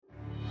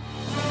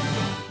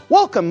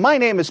Welcome, my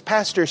name is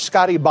Pastor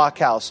Scotty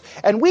Bachhaus,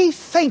 and we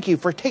thank you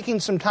for taking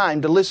some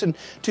time to listen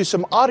to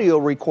some audio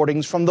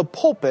recordings from the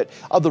pulpit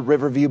of the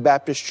Riverview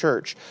Baptist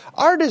Church.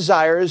 Our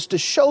desire is to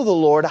show the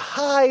Lord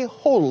high,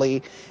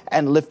 holy,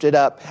 and lifted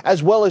up,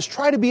 as well as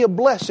try to be a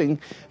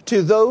blessing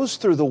to those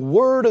through the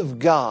Word of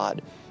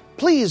God.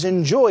 Please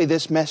enjoy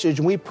this message,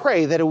 and we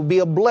pray that it will be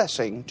a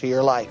blessing to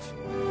your life.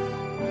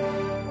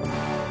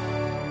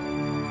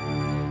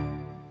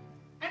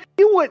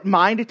 You wouldn't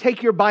mind to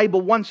take your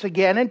Bible once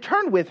again and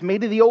turn with me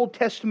to the Old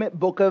Testament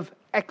book of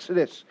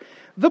Exodus.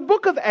 The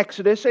book of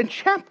Exodus and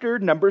chapter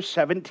number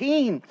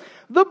 17.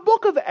 The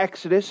book of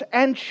Exodus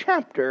and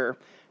chapter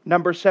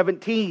number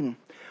 17.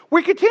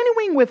 We're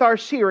continuing with our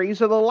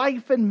series of the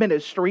life and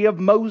ministry of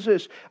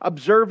Moses,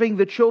 observing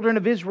the children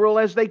of Israel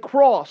as they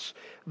cross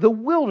the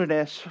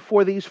wilderness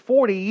for these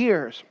 40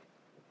 years.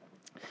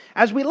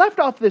 As we left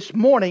off this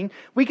morning,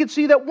 we could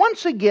see that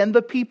once again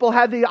the people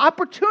had the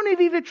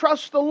opportunity to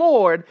trust the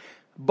Lord,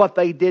 but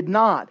they did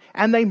not.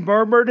 And they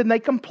murmured and they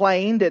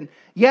complained, and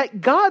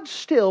yet God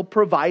still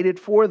provided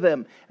for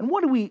them. And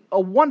what a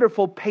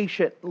wonderful,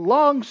 patient,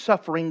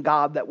 long-suffering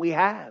God that we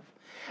have.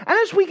 And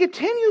as we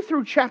continue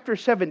through chapter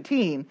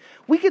 17,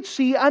 we could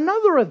see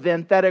another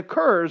event that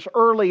occurs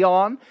early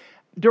on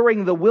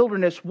during the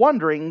wilderness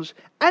wanderings.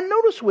 And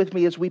notice with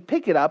me as we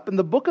pick it up in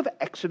the book of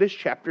Exodus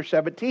chapter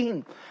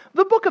 17.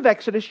 The book of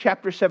Exodus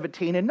chapter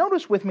 17, and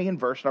notice with me in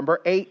verse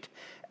number 8.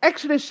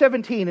 Exodus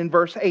 17 in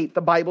verse 8,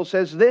 the Bible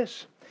says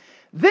this: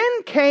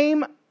 Then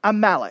came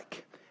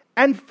Amalek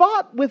and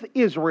fought with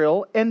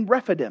Israel in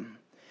Rephidim.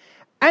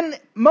 And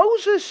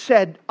Moses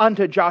said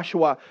unto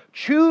Joshua,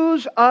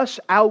 Choose us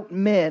out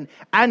men,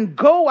 and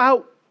go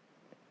out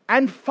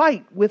and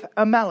fight with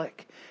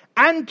Amalek.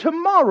 And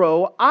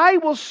tomorrow I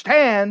will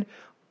stand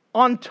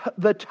on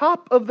the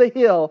top of the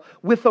hill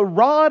with the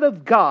rod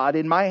of God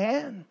in my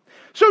hand.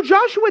 So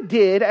Joshua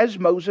did as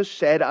Moses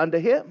said unto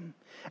him,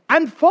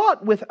 and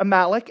fought with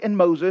Amalek and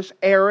Moses,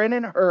 Aaron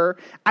and Hur,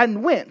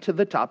 and went to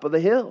the top of the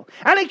hill.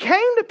 And it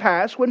came to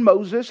pass when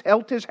Moses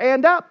held his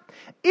hand up,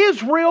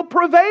 Israel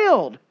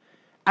prevailed.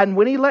 And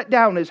when he let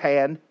down his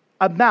hand,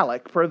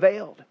 Amalek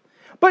prevailed.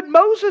 But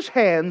Moses'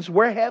 hands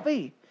were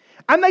heavy.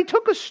 And they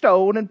took a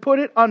stone and put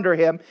it under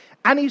him,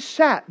 and he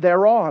sat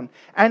thereon.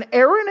 And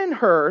Aaron and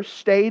Hur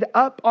stayed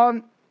up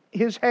on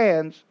his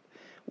hands,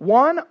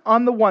 one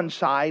on the one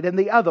side and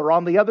the other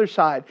on the other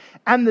side.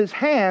 And his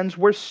hands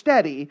were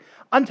steady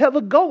until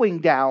the going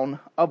down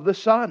of the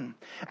sun.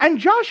 And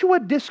Joshua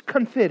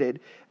discomfited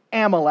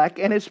Amalek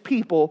and his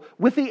people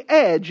with the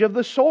edge of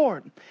the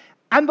sword.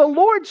 And the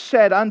Lord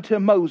said unto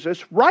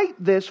Moses, Write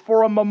this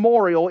for a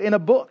memorial in a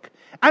book,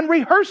 and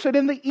rehearse it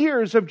in the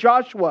ears of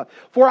Joshua,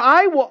 for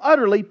I will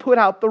utterly put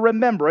out the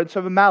remembrance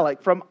of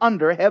Amalek from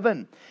under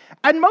heaven.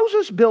 And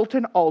Moses built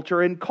an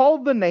altar and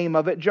called the name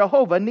of it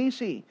Jehovah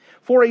Nissi.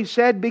 For he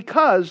said,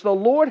 Because the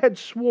Lord had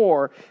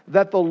swore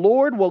that the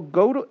Lord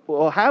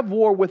will have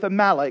war with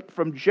Amalek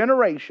from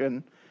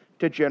generation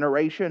to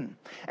generation.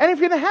 And if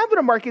you're in the habit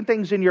of marking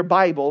things in your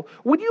Bible,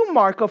 would you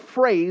mark a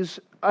phrase,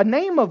 a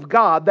name of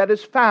God that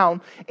is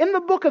found in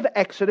the book of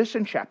Exodus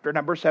in chapter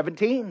number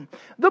 17.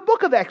 The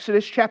book of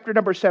Exodus chapter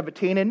number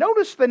 17, and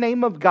notice the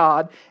name of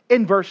God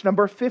in verse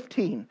number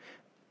 15.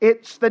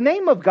 It's the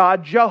name of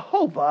God,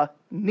 Jehovah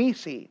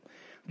Nissi.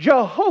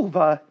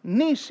 Jehovah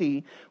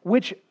Nissi,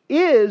 which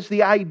is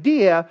the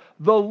idea,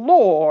 the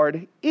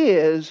Lord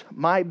is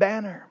my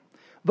banner.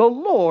 The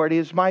Lord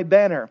is my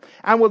banner.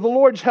 And with the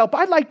Lord's help,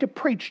 I'd like to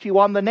preach to you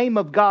on the name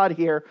of God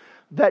here,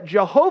 that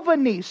Jehovah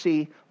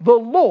Nissi, the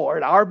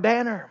Lord our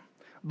banner.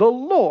 The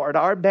Lord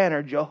our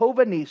banner,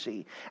 Jehovah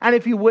Nissi. And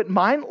if you wouldn't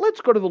mind,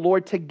 let's go to the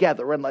Lord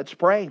together and let's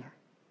pray.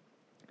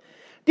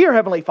 Dear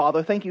Heavenly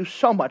Father, thank you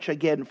so much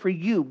again for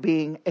you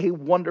being a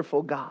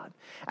wonderful God.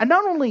 And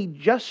not only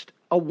just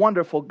a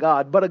wonderful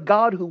God, but a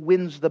God who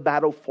wins the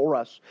battle for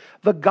us.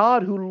 The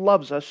God who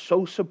loves us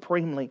so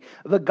supremely.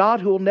 The God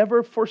who will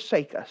never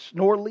forsake us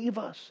nor leave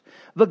us.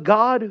 The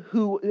God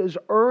who is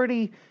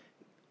already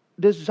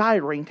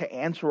desiring to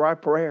answer our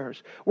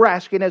prayers. We're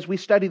asking as we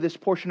study this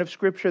portion of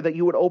Scripture that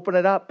you would open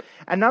it up.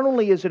 And not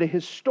only is it a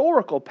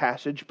historical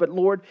passage, but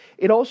Lord,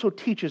 it also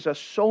teaches us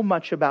so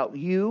much about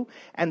you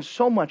and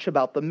so much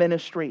about the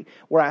ministry.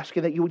 We're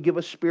asking that you would give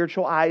us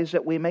spiritual eyes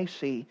that we may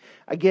see.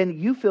 Again,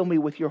 you fill me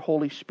with your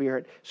Holy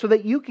Spirit so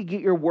that you could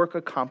get your work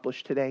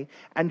accomplished today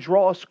and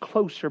draw us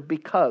closer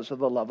because of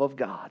the love of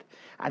God.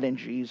 And in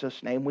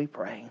Jesus' name we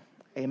pray.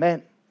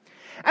 Amen.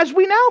 As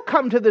we now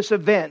come to this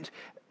event,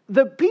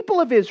 the people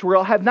of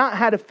Israel have not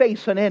had to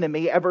face an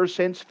enemy ever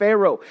since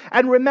Pharaoh.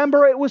 And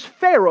remember, it was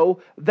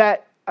Pharaoh,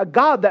 a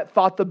God that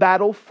fought the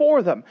battle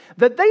for them.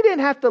 That they didn't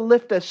have to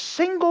lift a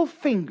single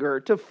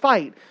finger to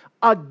fight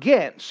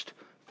against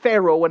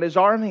Pharaoh and his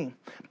army.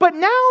 But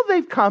now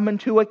they've come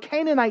into a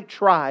Canaanite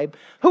tribe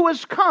who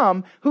is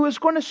going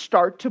to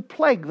start to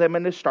plague them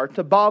and to start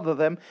to bother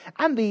them.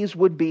 And these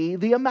would be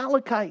the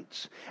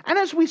Amalekites. And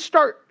as we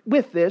start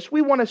with this,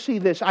 we want to see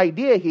this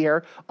idea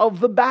here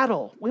of the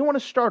battle. We want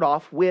to start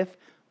off with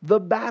the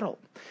battle.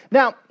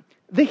 Now,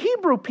 The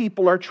Hebrew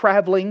people are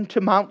traveling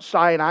to Mount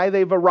Sinai.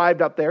 They've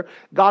arrived up there.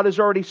 God has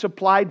already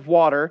supplied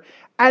water.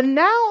 And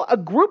now a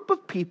group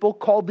of people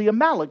called the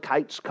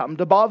Amalekites come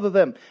to bother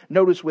them.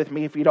 Notice with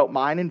me, if you don't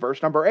mind, in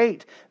verse number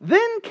 8.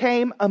 Then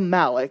came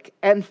Amalek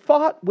and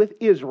fought with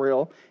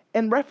Israel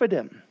in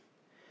Rephidim.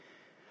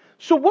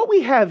 So what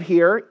we have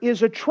here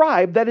is a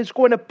tribe that is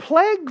going to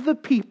plague the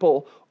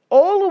people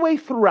all the way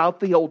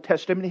throughout the Old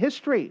Testament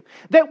history.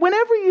 That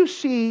whenever you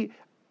see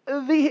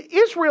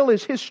Israel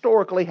has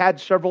historically had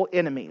several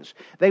enemies.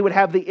 They would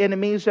have the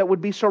enemies that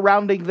would be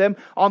surrounding them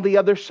on the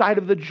other side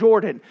of the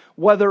Jordan,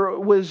 whether it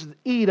was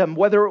Edom,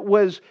 whether it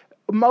was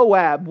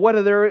Moab,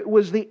 whether it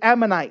was the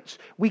Ammonites.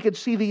 We could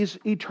see these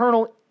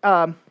eternal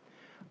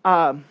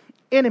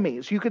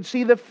enemies. You could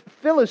see the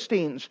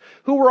Philistines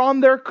who were on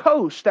their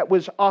coast that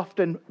was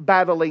often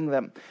battling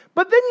them.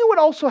 But then you would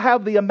also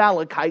have the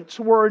Amalekites,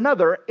 who were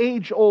another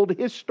age-old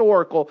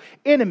historical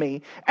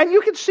enemy. And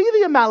you could see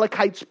the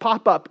Amalekites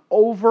pop up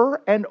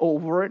over and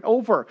over and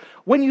over.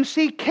 When you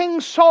see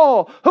King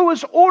Saul, who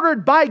was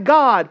ordered by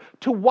God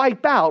to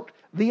wipe out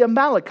the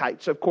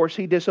Amalekites. Of course,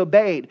 he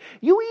disobeyed.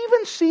 You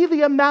even see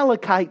the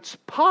Amalekites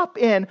pop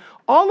in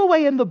all the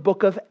way in the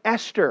book of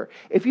Esther.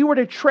 If you were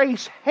to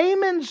trace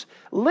Haman's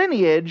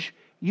lineage,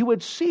 you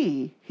would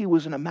see he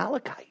was an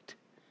Amalekite.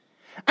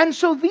 And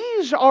so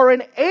these are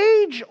an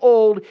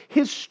age-old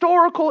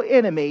historical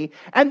enemy,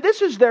 and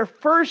this is their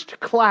first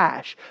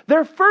clash,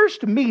 their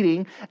first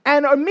meeting,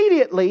 and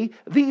immediately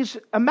these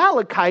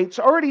Amalekites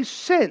already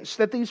sense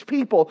that these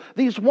people,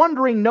 these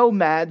wandering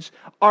nomads,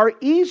 are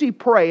easy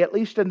prey, at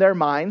least in their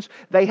minds.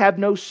 They have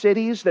no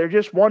cities, they're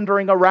just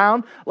wandering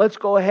around. Let's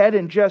go ahead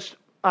and just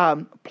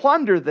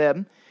plunder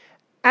them.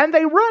 And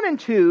they run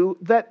into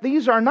that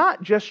these are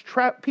not just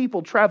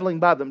people traveling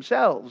by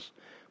themselves,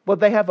 but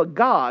they have a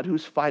God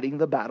who's fighting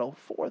the battle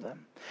for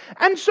them.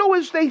 And so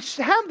as they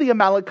have the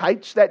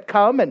Amalekites that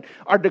come and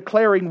are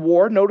declaring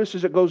war, notice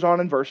as it goes on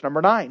in verse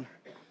number 9.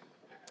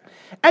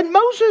 And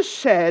Moses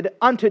said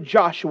unto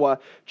Joshua,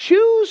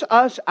 choose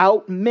us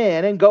out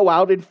men and go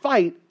out and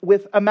fight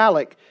with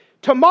Amalek.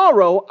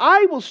 Tomorrow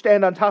I will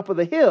stand on top of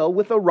the hill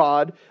with a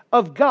rod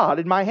of God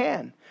in my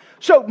hand.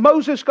 So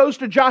Moses goes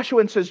to Joshua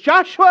and says,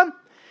 Joshua,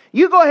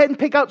 you go ahead and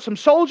pick out some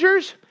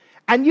soldiers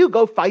and you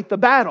go fight the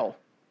battle.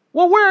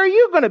 Well, where are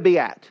you going to be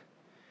at?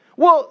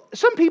 Well,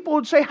 some people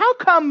would say, how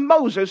come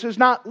Moses is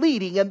not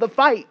leading in the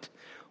fight?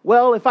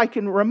 Well, if I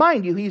can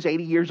remind you, he's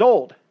 80 years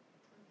old.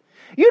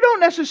 You don't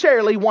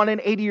necessarily want an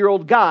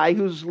 80-year-old guy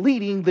who's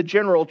leading the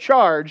general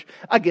charge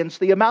against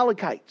the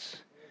Amalekites.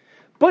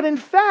 But in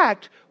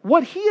fact,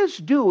 what he is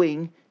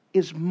doing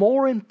is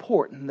more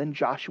important than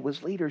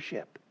Joshua's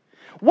leadership.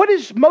 What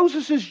is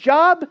Moses'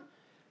 job?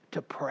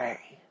 To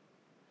pray.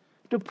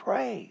 To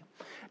pray.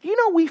 Do you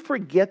know we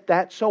forget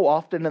that so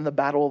often in the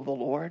battle of the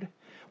Lord?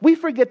 We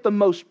forget the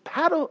most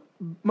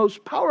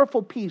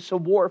powerful piece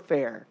of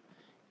warfare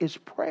is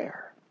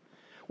prayer.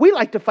 We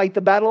like to fight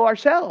the battle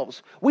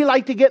ourselves. We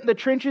like to get in the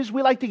trenches.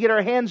 We like to get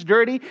our hands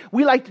dirty.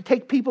 We like to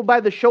take people by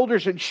the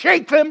shoulders and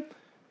shake them.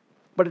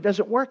 But it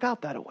doesn't work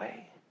out that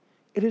way.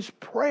 It is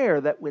prayer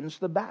that wins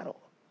the battle.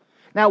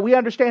 Now we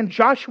understand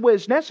Joshua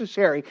is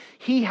necessary.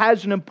 He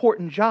has an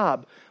important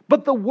job.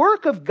 But the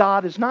work of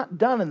God is not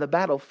done in the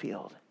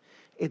battlefield.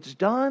 It's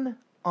done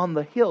on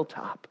the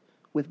hilltop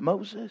with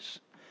Moses.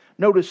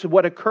 Notice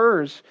what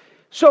occurs.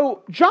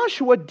 So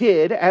Joshua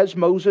did as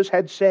Moses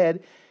had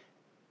said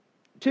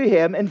to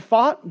him and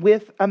fought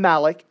with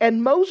Amalek.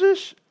 And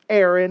Moses,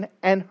 Aaron,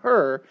 and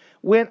Hur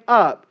went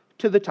up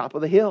to the top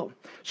of the hill.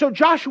 So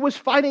Joshua's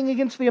fighting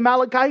against the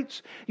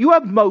Amalekites. You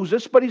have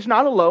Moses, but he's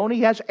not alone.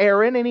 He has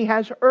Aaron and he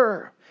has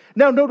Hur.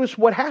 Now notice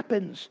what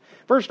happens.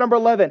 Verse number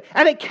 11.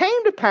 And it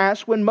came to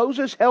pass when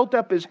Moses held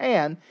up his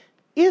hand,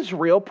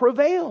 Israel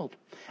prevailed.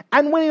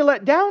 And when he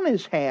let down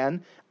his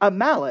hand,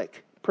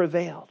 Amalek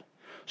prevailed.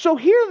 So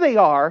here they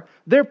are.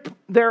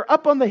 They're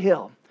up on the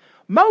hill.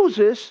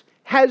 Moses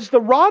has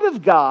the rod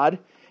of God,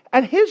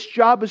 and his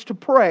job is to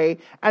pray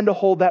and to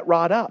hold that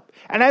rod up.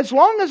 And as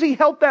long as he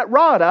held that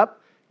rod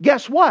up,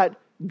 guess what?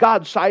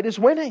 God's side is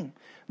winning.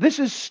 This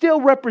is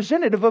still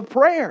representative of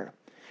prayer.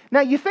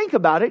 Now you think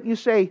about it and you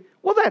say,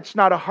 well, that's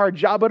not a hard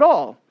job at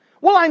all.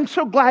 Well, I'm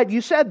so glad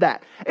you said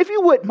that. If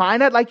you wouldn't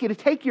mind, I'd like you to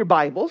take your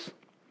Bibles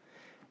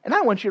and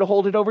I want you to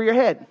hold it over your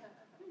head.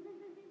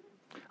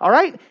 All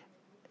right?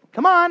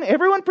 Come on,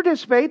 everyone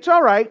participates.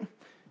 All right.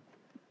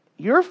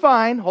 You're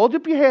fine. Hold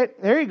up your head.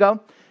 There you go.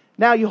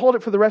 Now you hold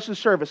it for the rest of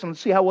the service and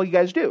let's see how well you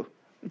guys do.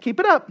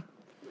 Keep it up.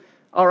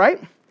 All right?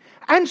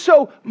 And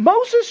so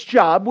Moses'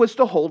 job was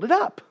to hold it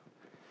up.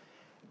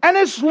 And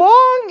as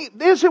long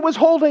as it was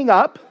holding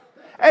up,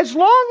 as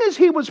long as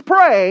he was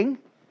praying,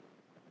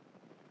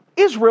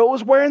 Israel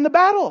was winning the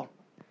battle.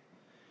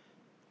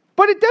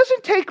 But it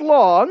doesn't take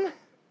long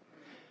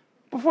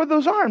before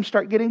those arms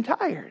start getting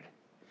tired.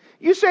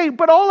 You say,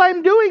 but all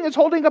I'm doing is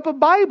holding up a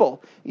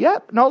Bible.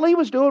 Yep, and all he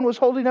was doing was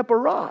holding up a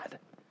rod.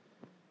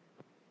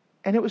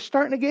 And it was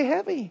starting to get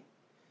heavy.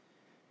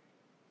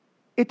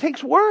 It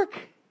takes work.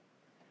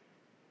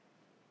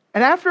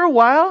 And after a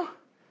while,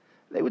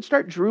 they would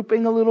start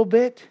drooping a little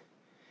bit.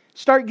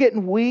 start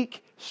getting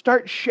weak,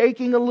 start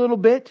shaking a little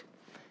bit.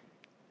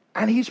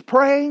 And he's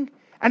praying,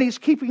 and he's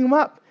keeping them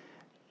up.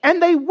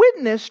 And they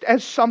witnessed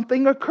as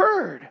something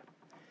occurred.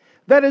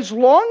 That as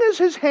long as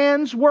his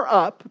hands were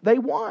up, they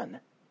won.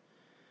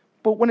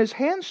 But when his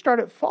hands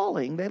started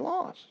falling, they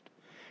lost.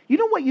 You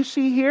know what you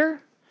see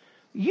here?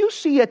 You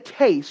see a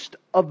taste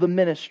of the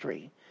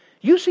ministry.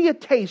 You see a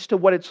taste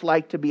of what it's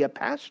like to be a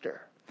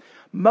pastor.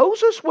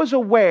 Moses was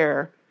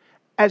aware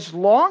as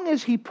long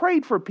as he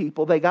prayed for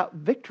people, they got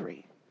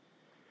victory.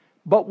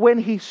 But when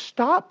he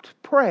stopped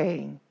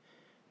praying,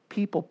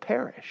 people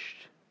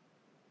perished.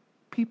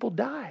 People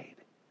died.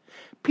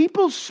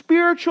 People's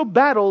spiritual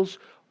battles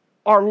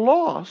are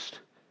lost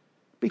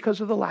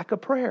because of the lack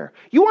of prayer.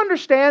 You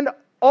understand,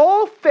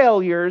 all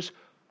failures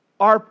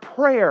are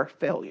prayer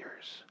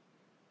failures.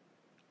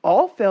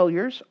 All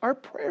failures are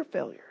prayer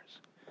failures.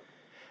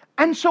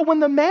 And so when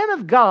the man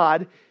of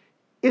God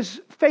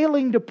is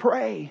failing to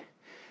pray,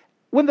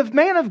 when the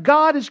man of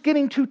God is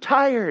getting too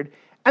tired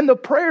and the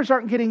prayers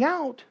aren't getting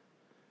out,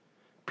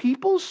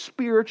 people's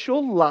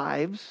spiritual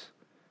lives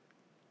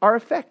are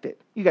affected.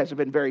 You guys have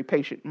been very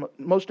patient.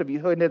 Most of you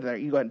who are in there,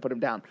 you go ahead and put them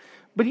down.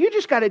 But you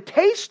just got a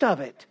taste of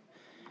it.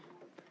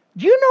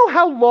 Do you know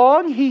how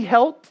long he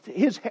held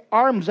his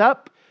arms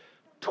up?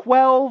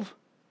 12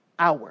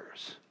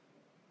 hours.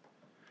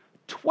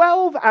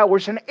 12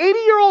 hours. An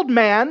 80-year-old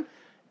man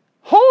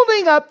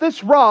holding up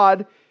this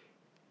rod,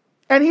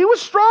 and he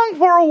was strong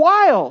for a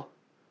while.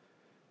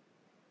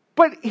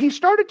 But he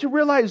started to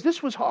realize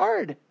this was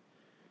hard.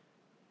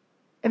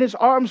 And his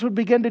arms would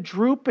begin to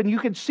droop, and you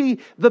could see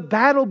the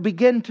battle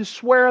begin to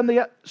swerve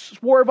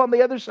on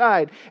the other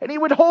side. And he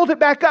would hold it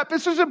back up.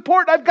 This is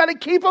important. I've got to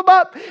keep him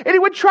up. And he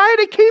would try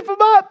to keep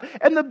him up,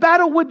 and the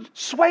battle would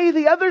sway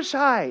the other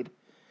side.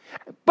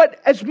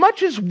 But as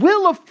much as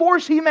will of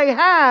force he may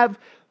have,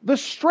 the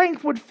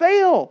strength would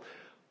fail.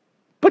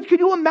 But can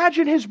you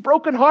imagine his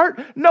broken heart,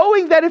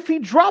 knowing that if he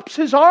drops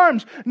his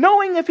arms,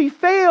 knowing if he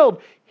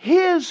failed,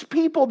 his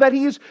people that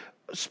he is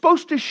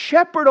supposed to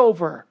shepherd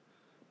over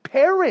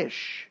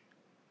perish.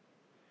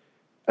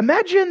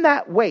 Imagine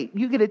that weight.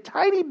 You get a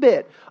tiny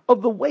bit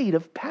of the weight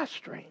of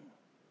pastoring.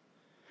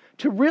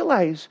 To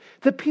realize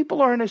that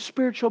people are in a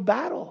spiritual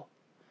battle.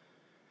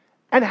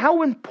 And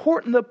how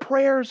important the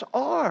prayers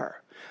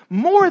are.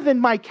 More than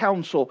my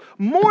counsel,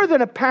 more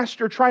than a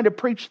pastor trying to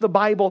preach the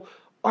Bible,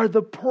 are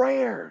the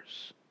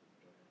prayers.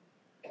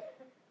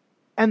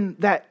 And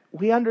that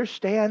we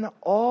understand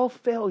all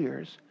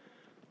failures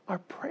are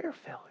prayer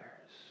failures.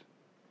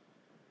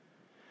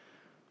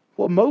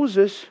 Well,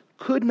 Moses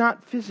could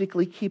not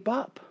physically keep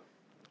up.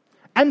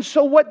 And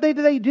so what did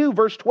they do?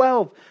 Verse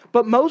 12.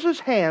 But Moses'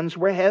 hands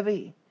were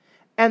heavy.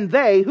 And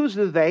they, who's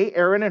the they?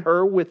 Aaron and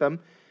Hur with them,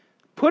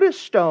 put a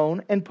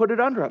stone and put it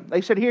under him.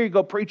 They said, here you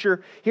go,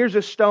 preacher. Here's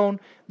a stone.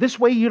 This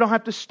way you don't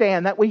have to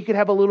stand. That way you could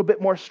have a little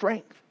bit more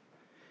strength.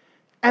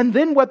 And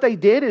then what they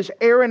did is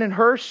Aaron and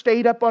Hur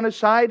stayed up on his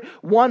side,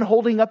 one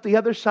holding up the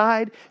other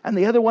side, and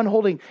the other one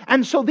holding.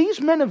 And so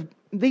these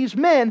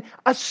men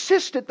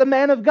assisted the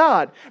man of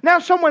God. Now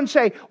someone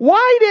say,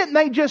 why didn't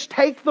they just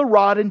take the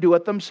rod and do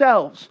it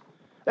themselves?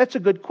 That's a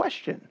good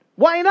question.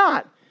 Why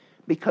not?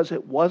 Because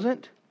it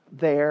wasn't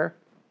their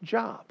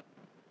job.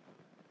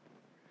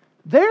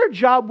 Their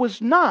job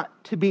was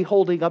not to be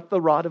holding up the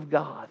rod of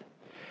God.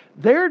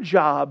 Their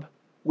job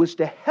was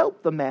to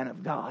help the man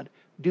of God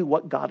do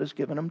what God has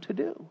given them to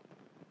do.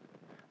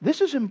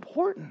 This is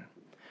important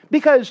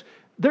because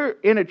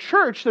in a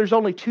church, there's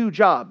only two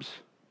jobs.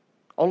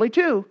 Only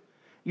two.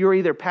 You're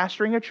either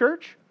pastoring a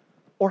church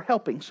or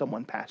helping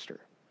someone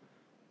pastor.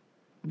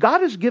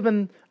 God has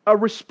given a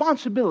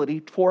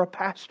responsibility for a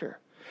pastor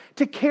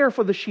to care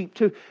for the sheep,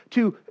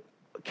 to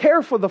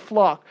care for the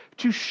flock,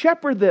 to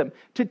shepherd them,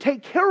 to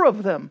take care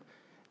of them.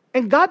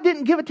 And God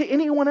didn't give it to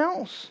anyone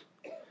else.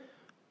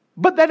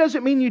 But that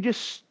doesn't mean you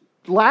just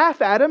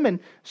laugh at them and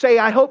say,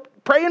 I hope,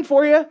 praying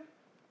for you.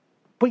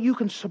 But you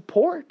can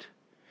support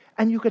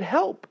and you can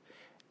help.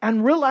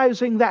 And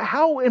realizing that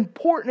how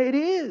important it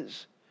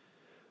is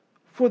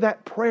for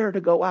that prayer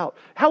to go out.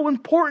 How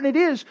important it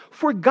is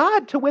for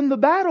God to win the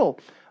battle.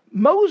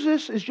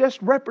 Moses is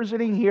just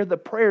representing here the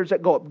prayers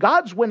that go up.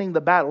 God's winning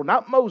the battle,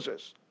 not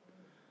Moses.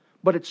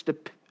 But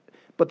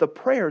the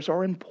prayers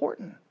are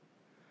important.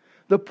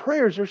 The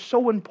prayers are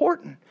so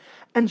important.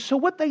 And so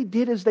what they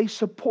did is they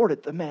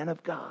supported the man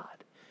of God.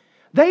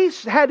 They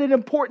had an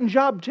important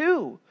job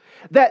too.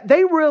 That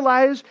they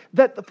realized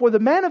that for the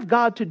man of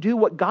God to do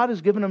what God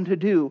has given him to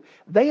do,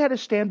 they had to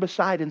stand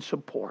beside and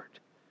support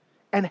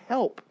and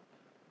help.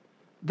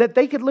 That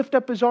they could lift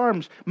up his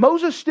arms.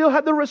 Moses still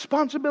had the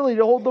responsibility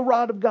to hold the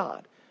rod of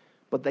God.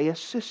 But they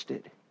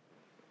assisted.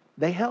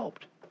 They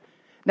helped.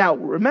 Now,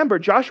 remember,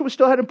 Joshua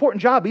still had an important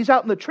job. He's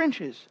out in the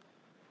trenches.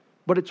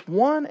 But it's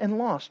won and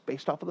lost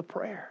based off of the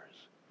prayers.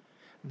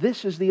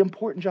 This is the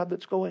important job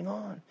that's going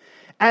on.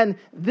 And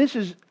this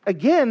is,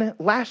 again,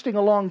 lasting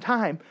a long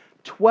time.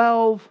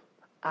 12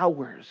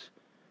 hours.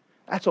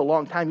 That's a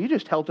long time. You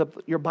just held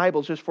up your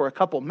Bibles just for a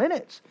couple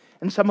minutes.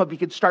 And some of you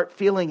could start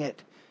feeling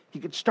it.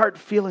 You could start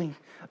feeling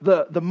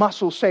the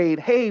muscles saying,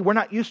 hey, we're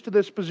not used to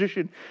this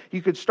position.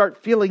 You could start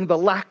feeling the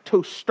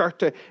lactose start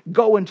to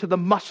go into the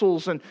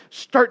muscles and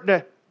start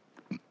to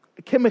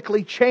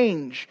chemically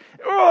change.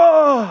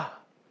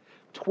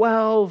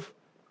 12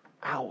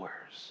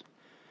 hours.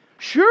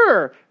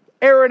 Sure,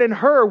 Aaron and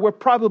Hur were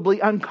probably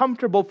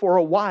uncomfortable for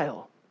a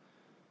while.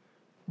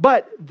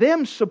 But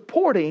them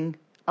supporting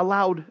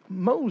allowed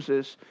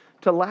Moses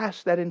to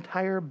last that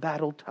entire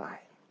battle time.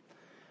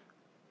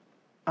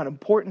 An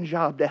important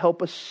job to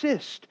help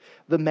assist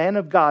the man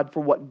of God for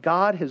what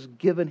God has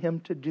given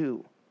him to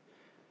do.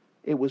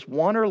 It was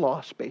won or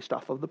lost based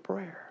off of the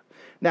prayer.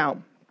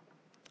 Now,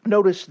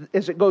 notice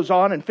as it goes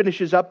on and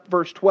finishes up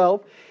verse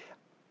 12.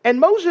 And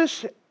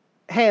Moses'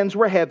 hands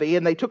were heavy,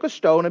 and they took a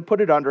stone and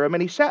put it under him,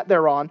 and he sat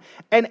thereon.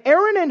 And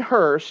Aaron and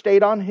Hur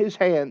stayed up on his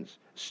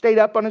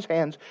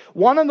hands,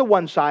 one on the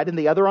one side and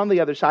the other on the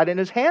other side, and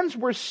his hands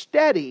were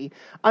steady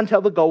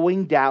until the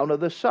going down of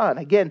the sun.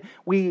 Again,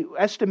 we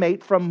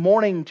estimate from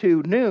morning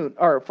to noon,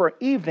 or for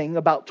evening,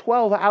 about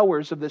 12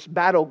 hours of this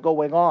battle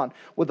going on,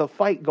 with a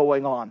fight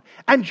going on.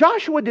 And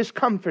Joshua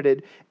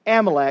discomfited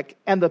Amalek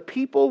and the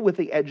people with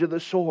the edge of the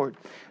sword.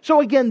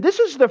 So again, this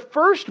is the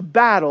first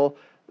battle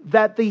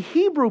that the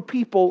Hebrew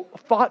people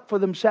fought for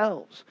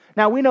themselves.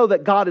 Now we know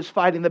that God is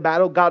fighting the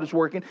battle, God is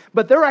working,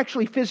 but they're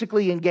actually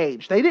physically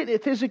engaged. They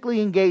didn't physically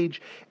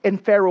engage in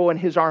Pharaoh and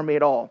his army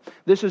at all.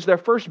 This is their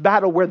first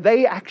battle where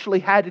they actually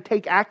had to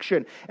take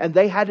action, and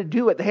they had to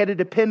do it. They had to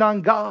depend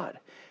on God.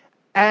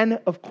 And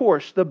of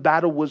course, the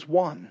battle was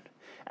won.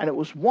 And it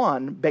was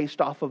won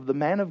based off of the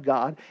man of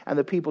God and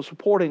the people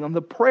supporting him,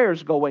 the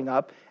prayers going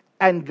up,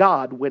 and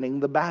God winning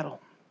the battle.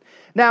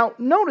 Now,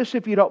 notice,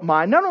 if you don't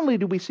mind, not only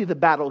do we see the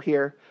battle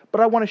here, but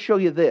I want to show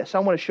you this. I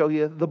want to show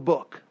you the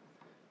book.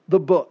 The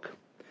book.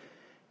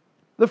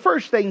 The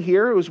first thing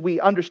here, as we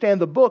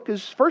understand the book,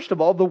 is, first of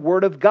all, the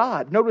Word of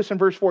God. Notice in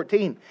verse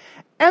 14.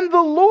 And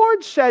the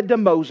Lord said to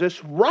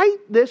Moses, write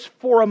this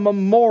for a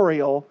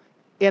memorial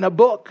in a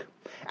book,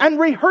 and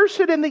rehearse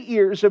it in the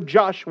ears of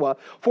Joshua,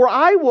 for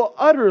I will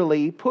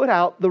utterly put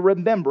out the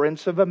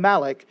remembrance of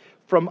Amalek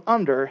from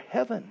under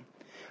heaven.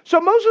 So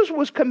Moses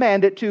was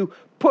commanded to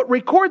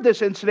record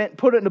this incident,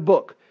 put it in a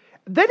book.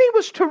 Then he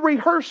was to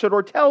rehearse it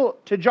or tell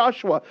to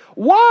Joshua.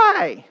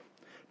 Why?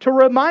 To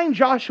remind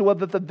Joshua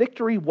that the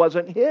victory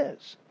wasn't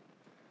his.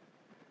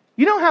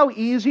 You know how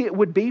easy it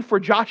would be for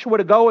Joshua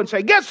to go and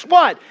say, guess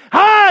what?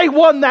 I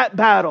won that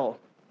battle.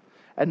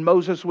 And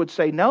Moses would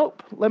say,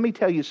 nope, let me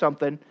tell you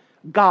something.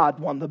 God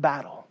won the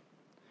battle.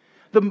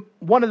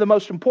 One of the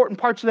most important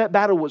parts of that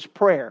battle was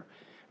prayer.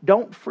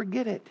 Don't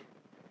forget it.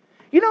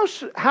 You know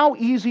how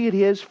easy it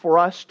is for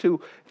us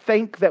to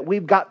think that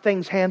we've got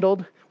things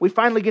handled? We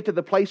finally get to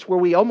the place where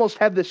we almost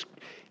have this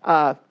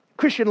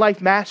Christian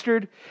life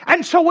mastered.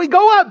 And so we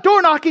go out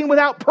door knocking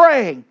without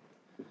praying.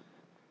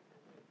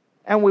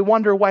 And we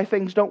wonder why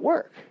things don't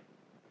work.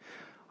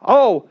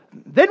 Oh,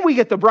 then we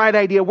get the bright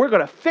idea we're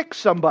going to fix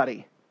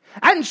somebody.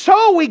 And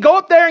so we go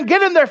up there and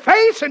get in their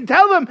face and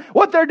tell them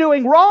what they're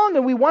doing wrong.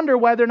 And we wonder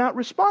why they're not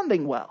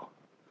responding well.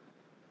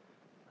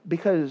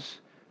 Because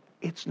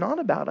it's not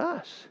about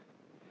us.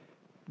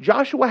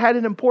 Joshua had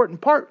an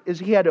important part, is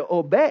he had to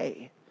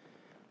obey.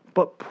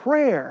 But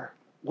prayer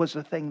was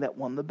the thing that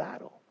won the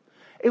battle.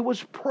 It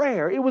was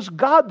prayer. It was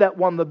God that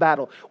won the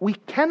battle. We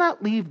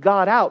cannot leave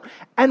God out.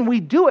 And we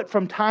do it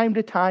from time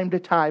to time to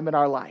time in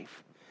our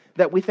life.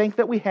 That we think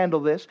that we handle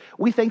this.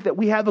 We think that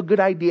we have a good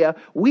idea.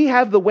 We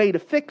have the way to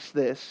fix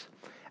this.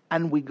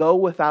 And we go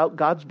without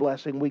God's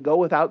blessing. We go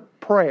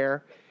without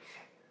prayer.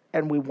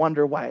 And we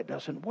wonder why it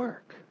doesn't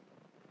work.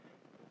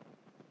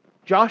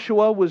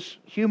 Joshua was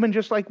human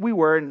just like we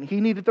were, and he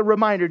needed the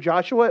reminder,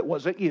 Joshua, it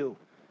wasn't you.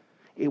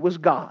 It was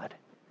God.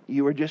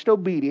 You were just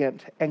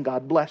obedient, and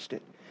God blessed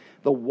it.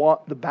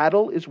 The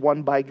battle is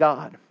won by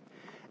God.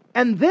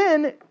 And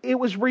then it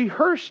was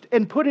rehearsed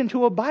and put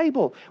into a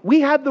Bible.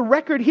 We have the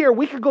record here.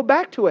 We could go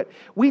back to it.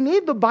 We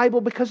need the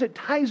Bible because it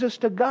ties us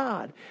to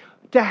God.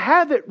 To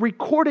have it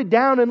recorded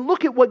down and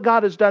look at what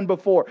God has done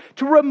before.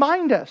 To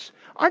remind us.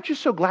 Aren't you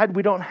so glad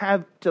we don't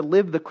have to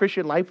live the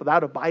Christian life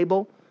without a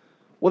Bible?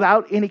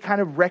 Without any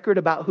kind of record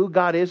about who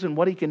God is and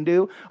what He can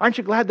do? Aren't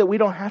you glad that we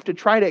don't have to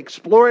try to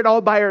explore it all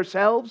by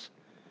ourselves?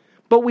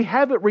 But we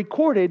have it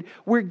recorded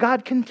where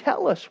God can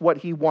tell us what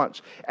He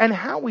wants and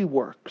how He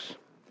works.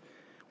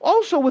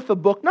 Also with the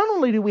book, not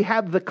only do we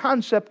have the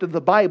concept of the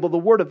Bible, the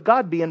Word of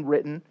God being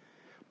written,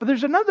 but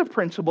there's another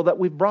principle that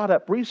we've brought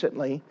up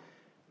recently,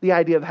 the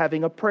idea of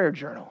having a prayer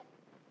journal.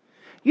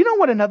 You know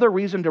what another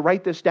reason to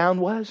write this down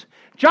was?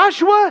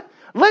 Joshua,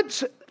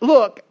 let's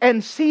look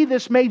and see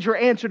this major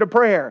answer to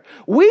prayer.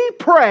 We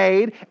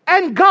prayed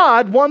and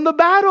God won the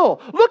battle.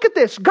 Look at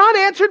this. God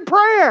answered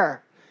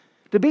prayer.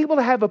 To be able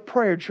to have a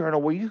prayer journal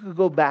where you could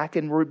go back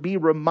and be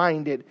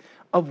reminded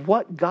of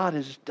what God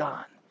has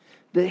done.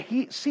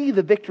 to see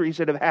the victories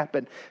that have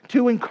happened,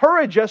 to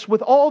encourage us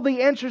with all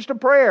the answers to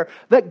prayer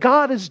that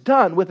God has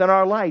done within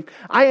our life.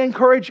 I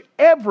encourage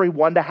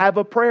everyone to have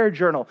a prayer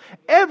journal.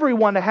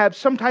 Everyone to have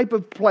some type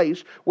of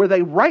place where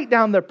they write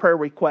down their prayer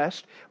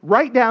request,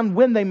 write down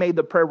when they made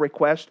the prayer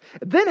request,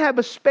 then have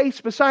a space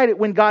beside it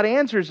when God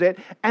answers it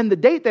and the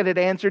date that it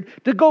answered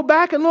to go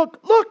back and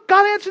look,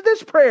 God answered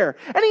this prayer,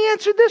 and He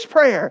answered this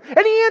prayer,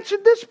 and He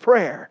answered this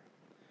prayer.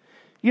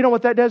 You know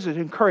what that does? It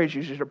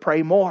encourages you to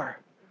pray more.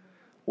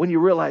 When you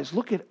realize,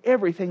 look at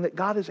everything that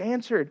God has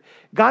answered.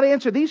 God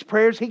answered these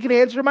prayers, He can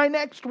answer my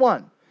next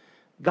one.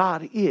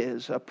 God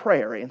is a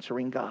prayer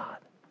answering God.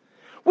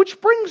 Which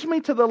brings me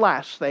to the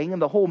last thing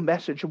and the whole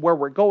message of where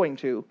we're going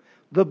to,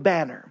 the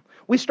banner.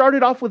 We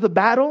started off with the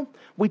battle.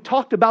 We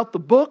talked about the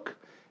book.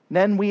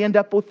 Then we end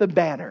up with the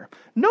banner.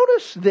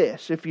 Notice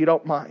this, if you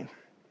don't mind.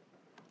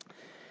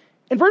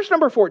 In verse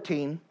number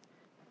 15,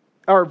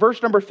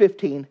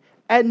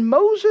 and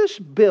Moses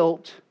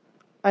built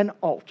an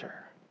altar.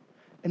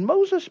 And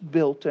Moses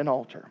built an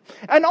altar.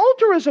 An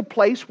altar is a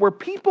place where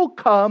people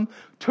come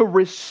to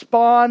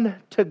respond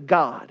to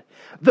God.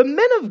 The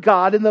men of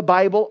God in the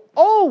Bible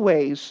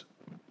always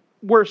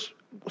were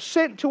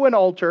sent to an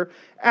altar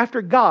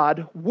after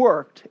God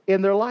worked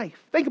in their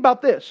life. Think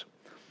about this.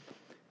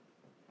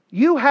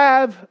 You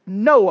have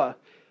Noah.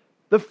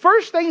 The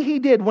first thing he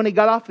did when he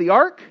got off the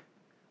ark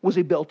was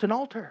he built an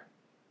altar.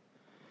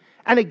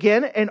 And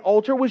again, an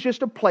altar was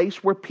just a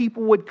place where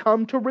people would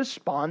come to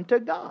respond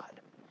to God.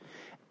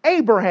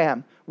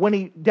 Abraham, when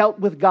he dealt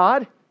with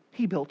God,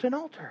 he built an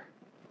altar.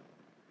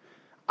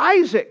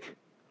 Isaac,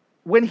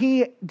 when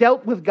he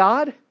dealt with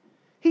God,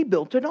 he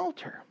built an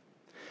altar.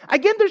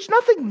 Again, there's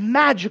nothing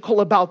magical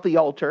about the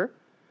altar.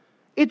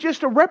 It's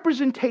just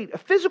a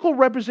physical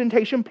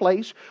representation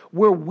place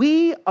where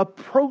we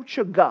approach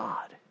a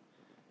God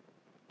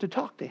to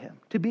talk to Him,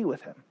 to be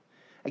with Him.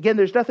 Again,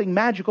 there's nothing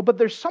magical, but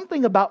there's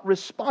something about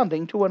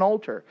responding to an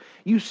altar.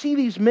 You see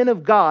these men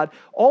of God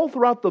all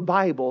throughout the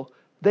Bible.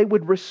 They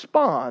would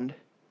respond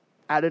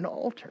at an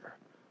altar.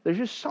 There's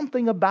just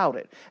something about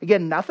it.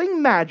 Again,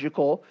 nothing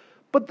magical,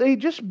 but they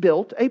just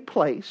built a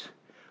place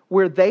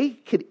where they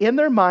could, in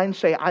their mind,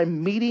 say,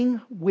 I'm meeting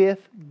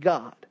with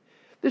God.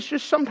 This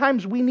just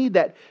sometimes we need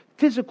that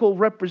physical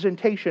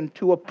representation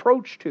to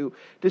approach to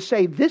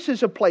say, this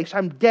is a place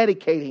I'm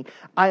dedicating.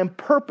 I am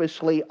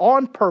purposely,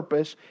 on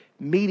purpose,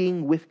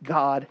 meeting with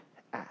God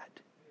at.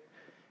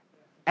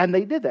 And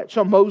they did that.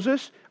 So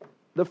Moses,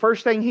 the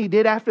first thing he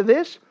did after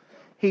this,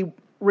 he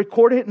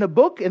recorded it in a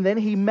book, and then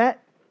he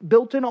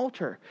built an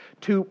altar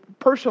to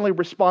personally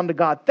respond to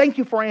God. Thank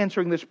you for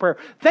answering this prayer.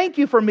 Thank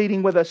you for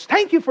meeting with us.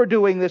 Thank you for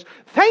doing this.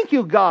 Thank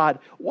you, God.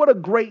 What a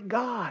great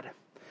God.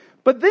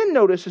 But then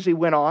notice as he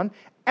went on,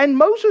 and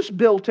Moses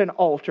built an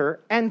altar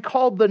and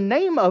called the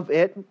name of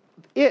it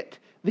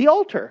the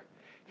altar.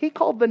 He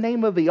called the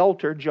name of the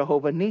altar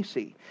Jehovah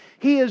Nissi.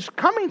 He is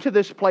coming to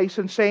this place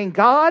and saying,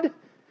 God,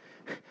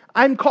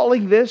 I'm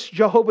calling this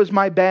Jehovah's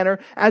my banner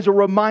as a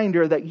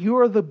reminder that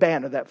you're the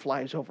banner that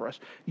flies over us.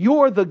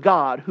 You're the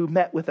God who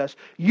met with us.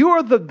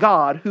 You're the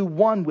God who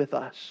won with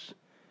us.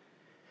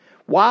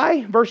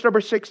 Why? Verse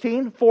number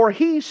 16, for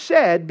he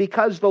said,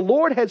 because the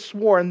Lord had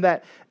sworn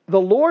that the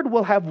Lord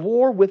will have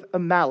war with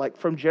Amalek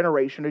from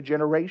generation to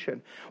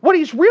generation. What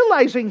he's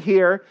realizing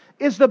here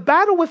is the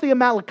battle with the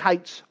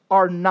Amalekites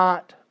are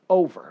not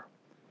over.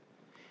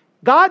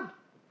 God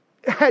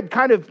had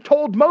kind of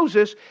told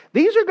Moses,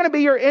 these are going to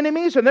be your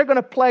enemies and they're going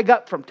to plague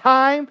up from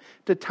time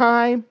to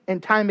time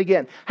and time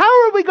again.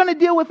 How are we going to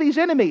deal with these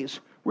enemies?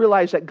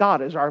 Realize that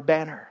God is our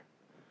banner.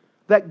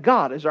 That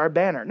God is our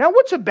banner. Now,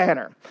 what's a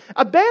banner?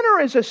 A banner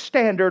is a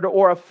standard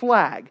or a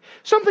flag.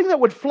 Something that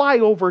would fly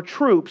over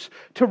troops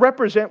to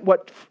represent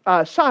what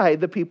side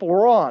the people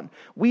were on.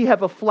 We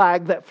have a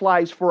flag that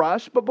flies for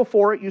us, but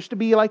before it used to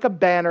be like a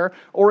banner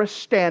or a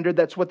standard.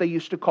 That's what they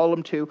used to call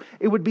them too.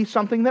 It would be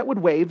something that would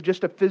wave,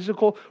 just a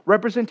physical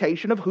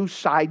representation of whose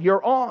side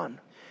you're on.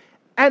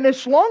 And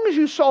as long as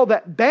you saw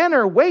that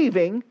banner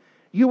waving,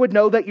 you would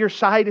know that your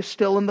side is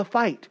still in the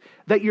fight,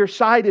 that your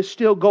side is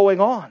still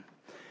going on.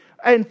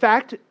 In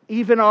fact,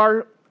 even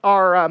our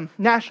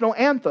national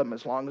anthem,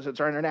 as long as it's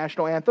our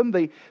international anthem,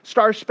 the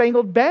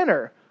Star-Spangled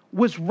Banner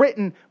was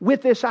written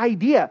with this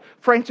idea.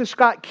 Francis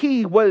Scott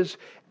Key was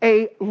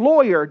a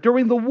lawyer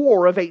during the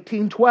War of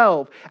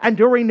 1812. And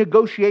during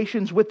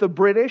negotiations with the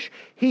British,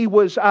 he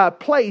was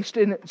placed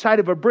inside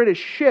of a British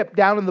ship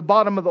down in the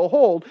bottom of the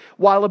hold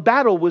while a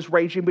battle was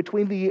raging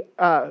between the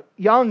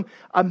young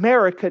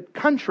American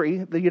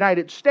country, the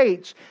United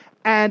States,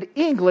 and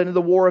England in the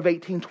War of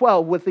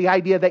 1812, with the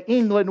idea that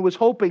England was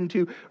hoping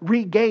to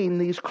regain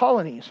these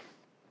colonies.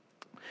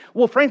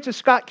 Well, Francis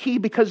Scott Key,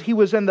 because he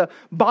was in the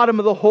bottom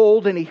of the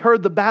hold and he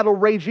heard the battle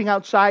raging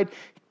outside,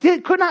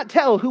 could not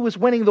tell who was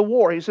winning the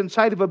war. He's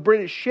inside of a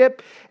British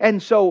ship,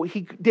 and so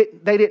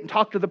they didn't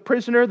talk to the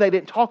prisoner. They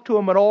didn't talk to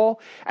him at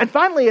all. And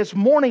finally, as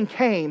morning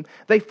came,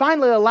 they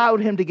finally allowed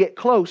him to get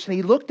close, and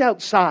he looked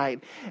outside.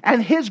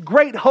 And his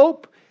great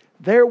hope,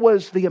 there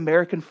was the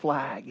American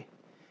flag.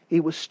 he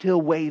was still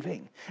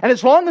waving. And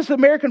as long as the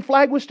American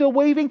flag was still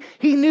waving,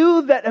 he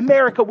knew that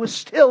America was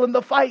still in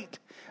the fight,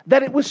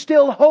 that it was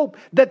still hope,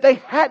 that they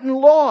hadn't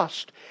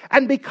lost.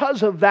 And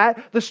because of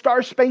that, the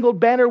Star-Spangled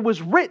Banner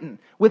was written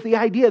with the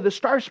idea, the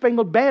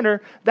Star-Spangled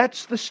Banner,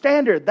 that's the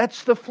standard,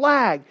 that's the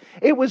flag.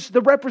 It was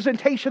the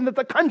representation that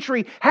the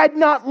country had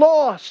not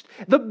lost.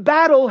 The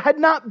battle had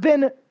not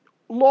been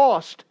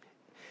lost.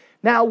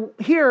 Now,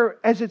 here,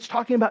 as it's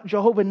talking about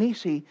Jehovah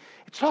Nissi,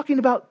 it's talking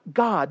about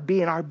God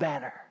being our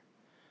banner.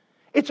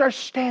 It's our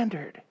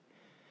standard.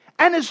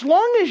 And as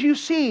long as you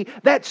see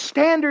that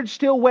standard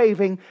still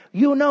waving,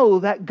 you know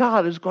that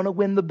God is going to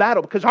win the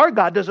battle, because our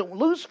God doesn't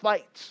lose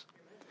fights.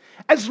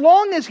 As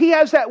long as He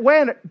has that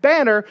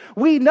banner,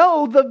 we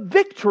know the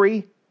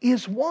victory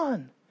is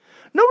won.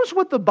 Notice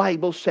what the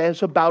Bible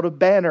says about a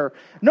banner.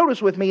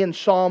 Notice with me in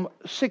Psalm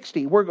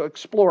 60. We're going to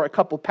explore a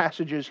couple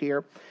passages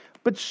here.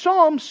 But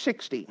Psalm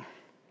 60.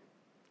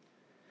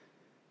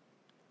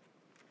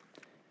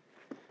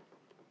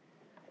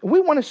 We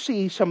want to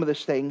see some of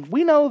this thing.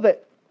 We know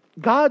that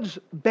God's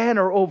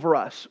banner over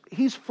us,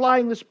 He's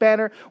flying this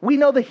banner. We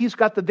know that He's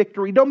got the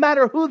victory, no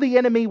matter who the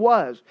enemy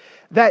was.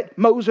 That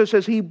Moses,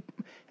 as he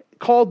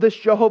called this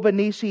Jehovah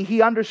Nissi,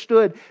 he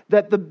understood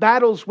that the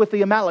battles with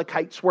the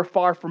Amalekites were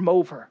far from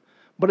over.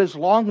 But as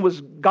long as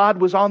God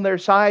was on their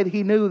side,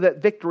 he knew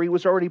that victory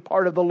was already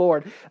part of the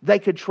Lord. They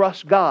could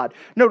trust God.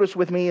 Notice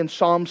with me in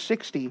Psalm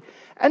 60.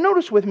 And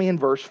notice with me in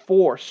verse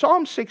 4.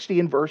 Psalm 60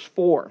 in verse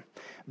 4.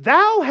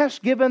 Thou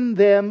hast given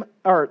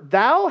a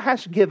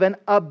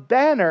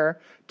banner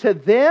to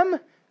them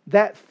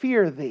that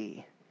fear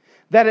thee,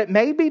 that it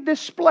may be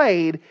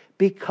displayed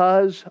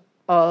because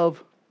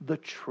of the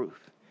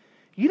truth.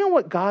 You know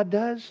what God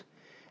does?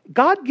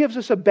 God gives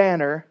us a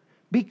banner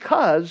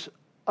because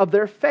of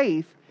their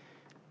faith,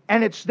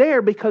 and it's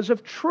there because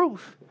of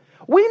truth.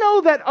 We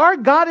know that our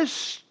God is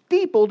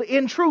steepled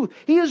in truth.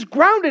 He is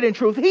grounded in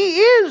truth. He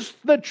is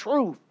the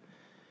truth.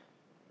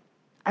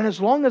 And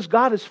as long as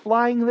God is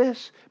flying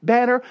this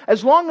banner,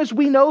 as long as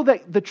we know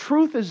that the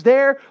truth is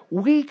there,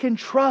 we can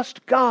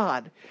trust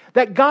God.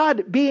 That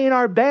God being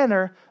our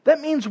banner, that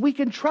means we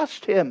can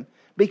trust Him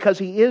because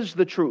He is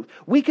the truth.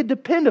 We can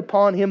depend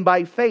upon Him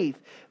by faith,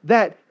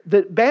 that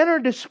the banner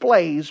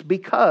displays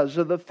because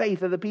of the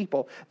faith of the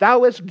people.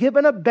 Thou hast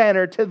given a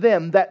banner to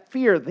them that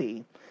fear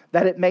thee,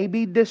 that it may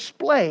be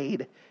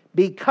displayed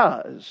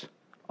because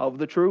of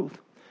the truth.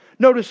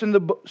 Notice in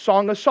the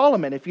Song of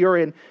Solomon, if you're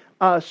in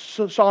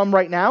Psalm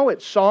right now,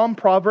 it's Psalm,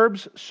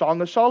 Proverbs,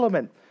 Song of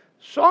Solomon.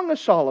 Song of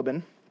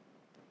Solomon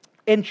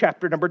in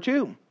chapter number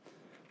 2.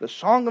 The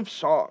Song of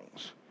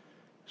Songs.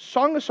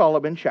 Song of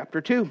Solomon,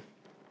 chapter 2.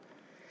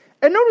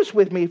 And notice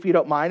with me, if you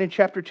don't mind, in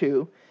chapter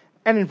 2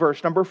 and in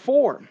verse number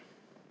 4.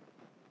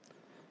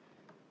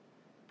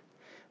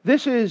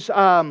 This is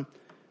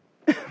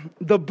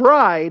the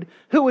bride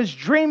who is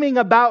dreaming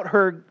about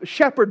her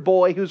shepherd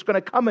boy who's going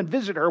to come and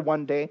visit her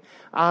one day.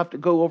 I'll have to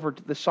go over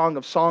to the Song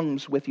of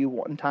Songs with you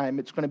one time.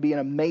 It's going to be an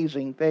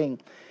amazing thing.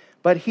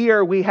 But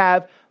here we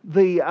have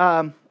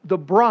the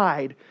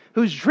bride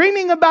who's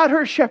dreaming about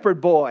her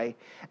shepherd boy.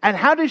 And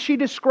how does she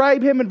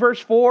describe him in verse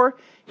 4?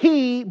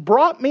 He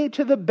brought me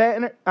to the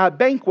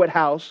banquet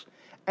house,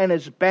 and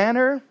his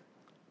banner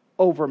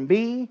over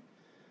me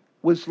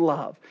was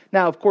love.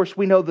 Now, of course,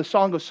 we know the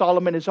Song of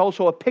Solomon is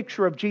also a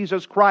picture of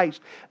Jesus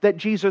Christ, that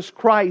Jesus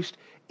Christ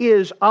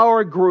is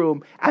our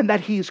groom and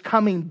that He's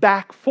coming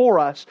back for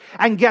us.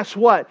 And guess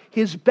what?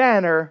 His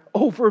banner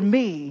over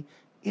me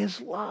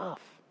is love.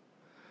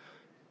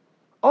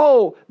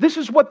 Oh, this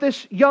is what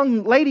this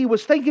young lady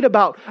was thinking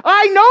about.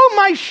 I know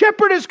my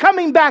shepherd is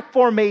coming back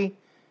for me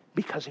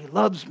because He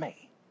loves me.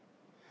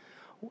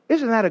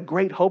 Isn't that a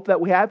great hope that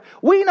we have?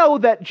 We know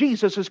that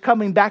Jesus is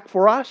coming back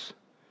for us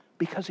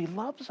because He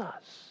loves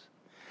us.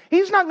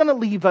 He's not going to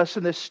leave us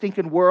in this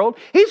stinking world.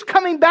 He's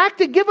coming back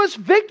to give us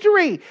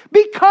victory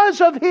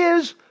because of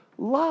His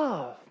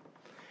love.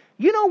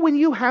 You know, when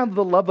you have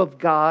the love of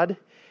God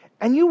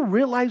and you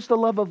realize the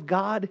love of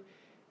God,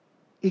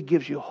 it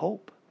gives you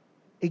hope.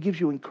 It gives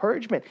you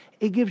encouragement.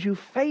 It gives you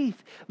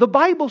faith. The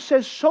Bible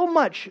says so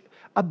much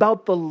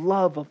about the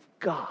love of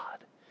God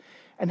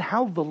and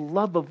how the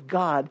love of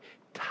God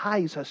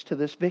ties us to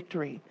this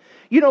victory.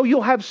 You know,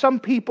 you'll have some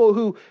people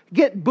who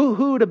get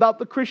boo-hooed about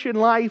the Christian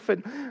life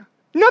and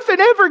nothing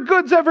ever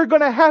good's ever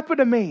going to happen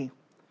to me.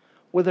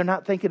 Well, they're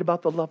not thinking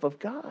about the love of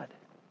God.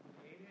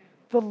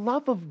 The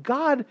love of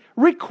God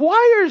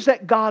requires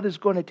that God is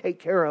going to take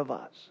care of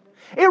us.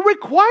 It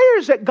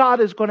requires that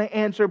God is going to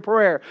answer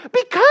prayer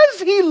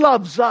because He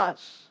loves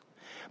us.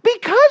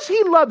 Because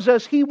He loves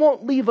us, He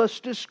won't leave us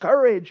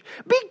discouraged.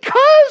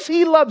 Because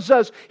He loves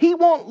us, He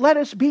won't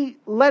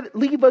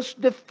leave us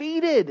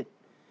defeated.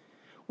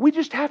 We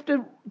just have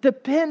to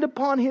depend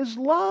upon His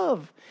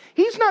love.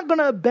 He's not going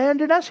to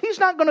abandon us. He's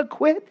not going to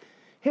quit.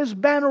 His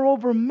banner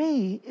over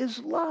me is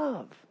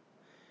love.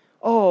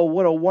 Oh,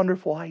 what a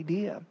wonderful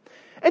idea.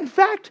 In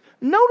fact,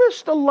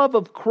 notice the love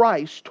of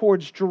Christ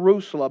towards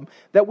Jerusalem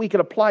that we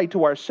can apply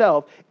to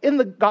ourselves in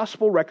the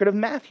gospel record of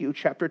Matthew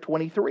chapter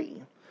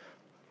 23.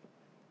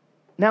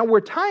 Now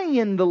we're tying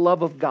in the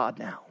love of God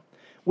now.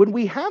 When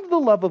we have the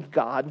love of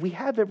God, we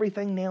have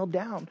everything nailed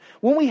down.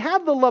 When we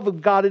have the love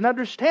of God and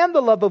understand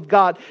the love of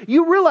God,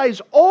 you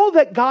realize all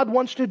that God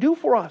wants to do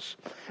for us.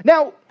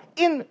 Now,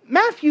 in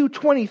Matthew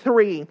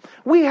 23,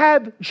 we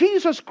have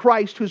Jesus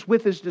Christ who's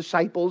with his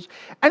disciples,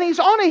 and he's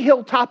on a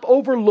hilltop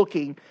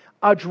overlooking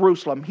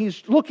Jerusalem.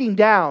 He's looking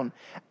down,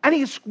 and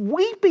he's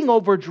weeping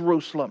over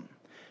Jerusalem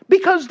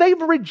because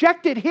they've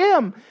rejected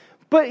him.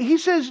 But he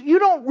says, you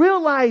don't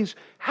realize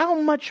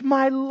how much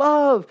I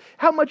love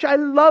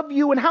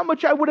you, and how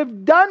much I would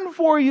have done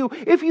for you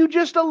if you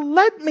just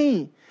let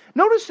me.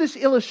 Notice this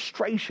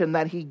illustration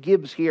that he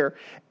gives here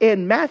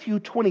in Matthew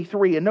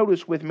 23. And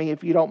notice with me,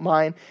 if you don't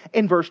mind,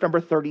 in verse number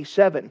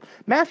 37.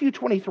 Matthew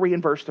 23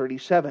 and verse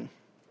 37.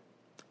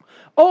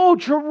 Oh,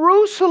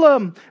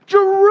 Jerusalem,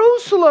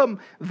 Jerusalem,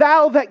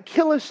 thou that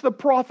killest the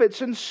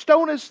prophets and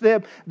stonest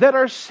them that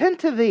are sent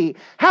to thee.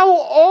 How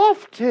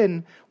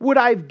often would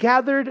I have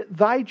gathered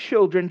thy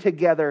children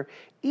together,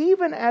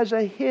 even as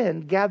a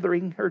hen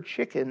gathering her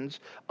chickens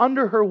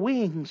under her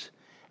wings,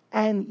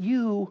 and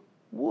you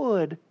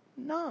would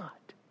not.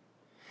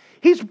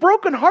 He's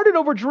brokenhearted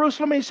over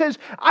Jerusalem, and he says,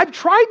 I've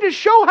tried to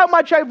show how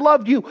much I've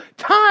loved you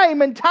time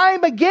and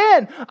time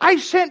again. I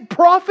sent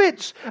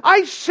prophets.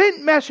 I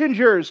sent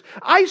messengers.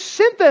 I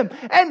sent them.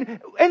 And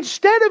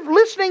instead of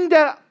listening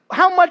to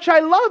how much I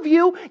love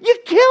you, you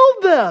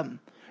killed them.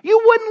 You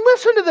wouldn't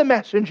listen to the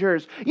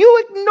messengers.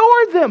 You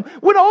ignored them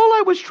when all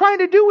I was trying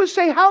to do was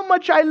say how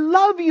much I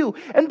love you.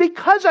 And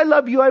because I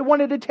love you, I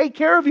wanted to take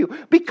care of you.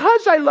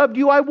 Because I loved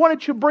you, I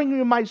wanted to bring you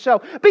to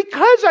myself.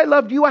 Because I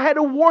loved you, I had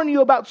to warn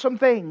you about some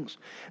things.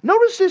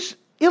 Notice this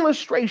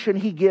illustration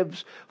he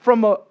gives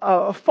from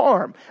a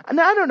farm.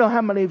 And I don't know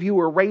how many of you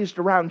were raised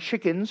around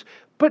chickens,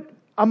 but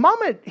a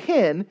mama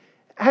hen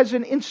has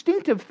an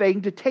instinctive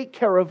thing to take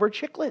care of her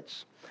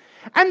chicklets.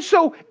 And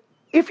so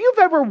if you've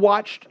ever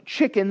watched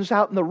chickens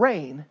out in the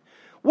rain,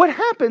 what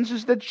happens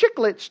is the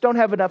chicklets don't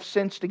have enough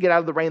sense to get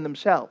out of the rain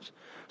themselves.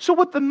 So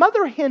what the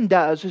mother hen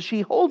does is she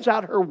holds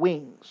out her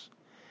wings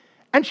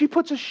and she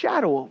puts a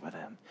shadow over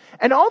them.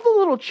 And all the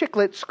little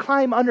chicklets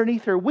climb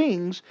underneath her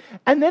wings,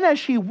 and then as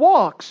she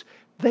walks,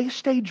 they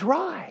stay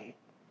dry.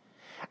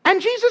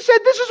 And Jesus said,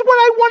 this is what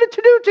I wanted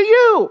to do to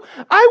you.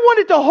 I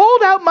wanted to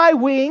hold out my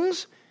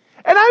wings,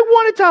 and I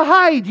wanted to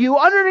hide you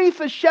underneath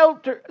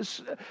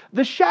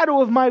the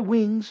shadow of my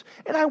wings,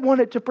 and I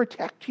wanted to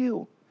protect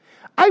you.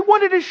 I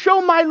wanted to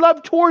show my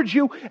love towards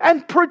you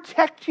and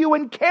protect you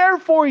and care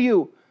for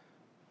you.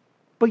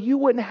 But you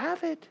wouldn't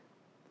have it.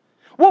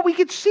 What we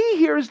could see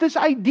here is this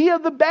idea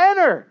of the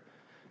banner.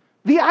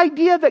 The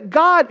idea that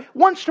God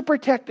wants to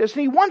protect us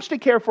and He wants to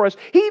care for us.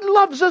 He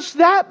loves us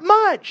that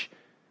much.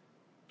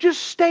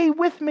 Just stay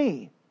with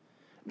me.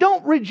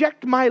 Don't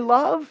reject my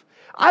love.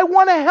 I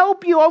want to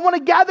help you. I want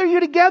to gather you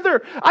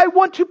together. I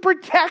want to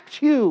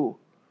protect you.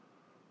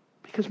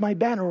 Because my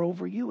banner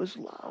over you is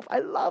love. I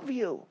love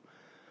you.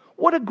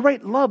 What a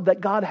great love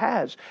that God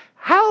has.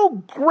 How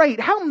great,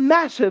 how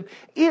massive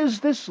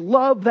is this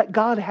love that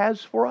God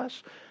has for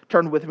us?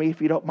 Turn with me,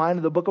 if you don't mind,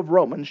 to the book of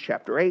Romans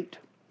chapter 8.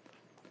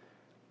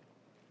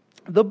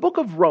 The book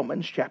of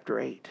Romans chapter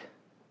 8.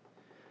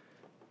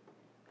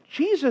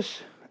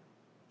 Jesus,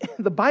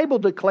 the Bible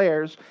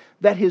declares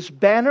that His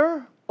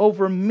banner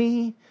over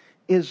me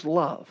is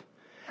love.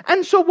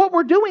 And so what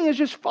we're doing is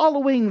just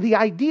following the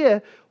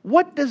idea,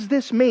 what does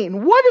this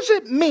mean? What does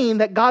it mean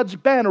that God's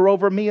banner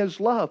over me is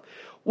love?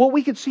 Well,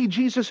 we could see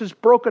Jesus'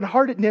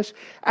 brokenheartedness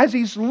as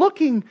He's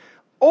looking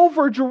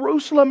over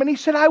Jerusalem, and He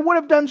said, I would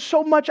have done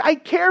so much. I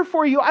care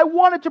for you. I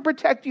wanted to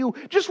protect you,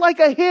 just like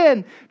a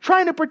hen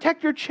trying to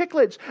protect your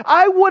chicklets.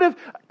 I would have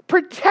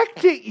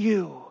protected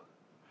you,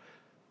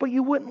 but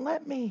you wouldn't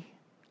let me.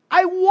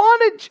 I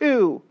wanted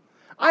to.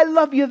 I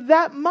love you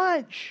that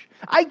much.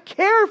 I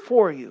care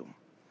for you.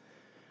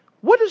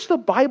 What does the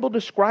Bible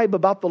describe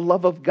about the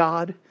love of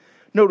God?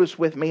 Notice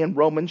with me in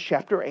Romans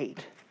chapter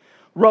 8.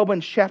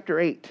 Romans chapter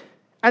 8.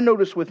 And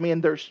notice with me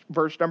in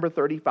verse number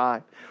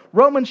 35.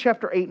 Romans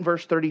chapter 8 and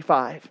verse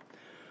 35.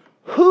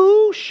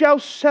 Who shall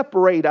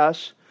separate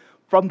us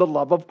from the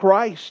love of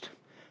Christ?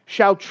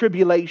 Shall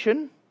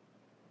tribulation,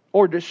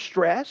 or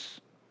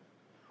distress,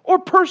 or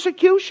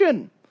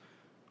persecution,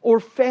 or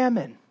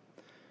famine,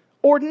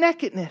 or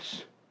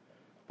nakedness,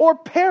 or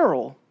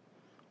peril,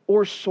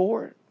 or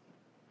sword?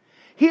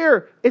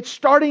 Here, it's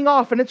starting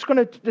off, and it's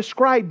going to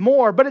describe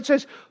more, but it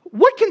says,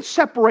 what can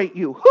separate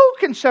you? Who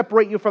can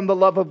separate you from the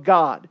love of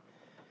God?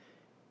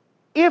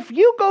 If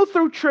you go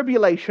through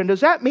tribulation,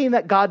 does that mean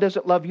that God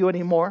doesn't love you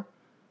anymore?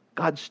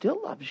 God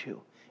still loves you,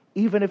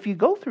 even if you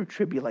go through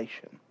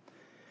tribulation.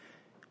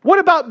 What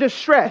about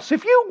distress?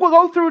 If you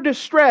go through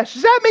distress,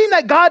 does that mean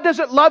that God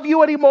doesn't love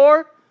you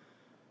anymore?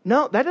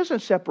 No, that doesn't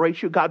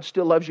separate you. God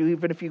still loves you,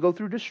 even if you go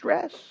through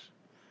distress.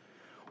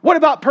 What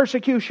about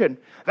persecution?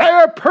 They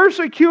are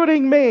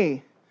persecuting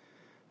me.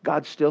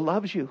 God still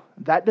loves you.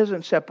 That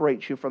doesn't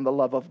separate you from the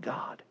love of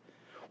God.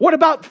 What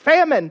about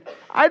famine?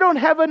 I don't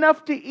have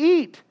enough to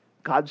eat.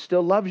 God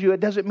still loves you. It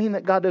doesn't mean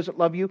that God doesn't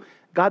love you.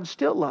 God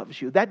still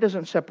loves you. That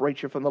doesn't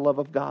separate you from the love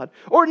of God.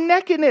 Or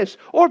nakedness,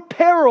 or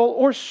peril,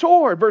 or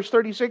sword. Verse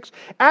 36,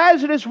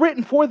 as it is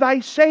written, for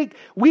thy sake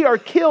we are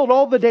killed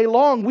all the day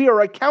long. We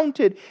are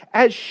accounted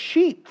as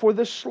sheep for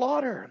the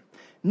slaughter.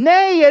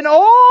 Nay, in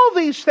all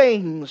these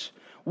things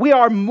we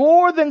are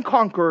more than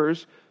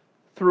conquerors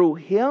through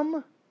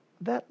Him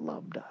that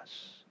loved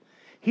us.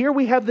 Here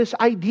we have this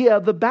idea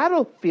of the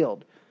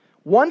battlefield.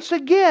 Once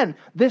again,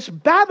 this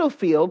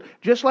battlefield,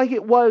 just like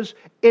it was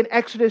in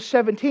Exodus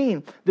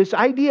 17, this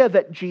idea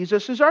that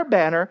Jesus is our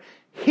banner,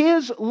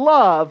 His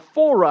love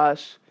for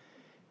us,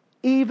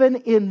 even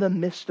in the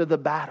midst of the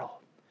battle.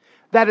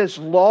 That as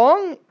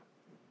long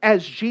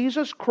as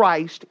Jesus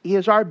Christ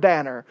is our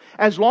banner,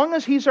 as long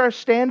as He's our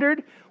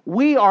standard,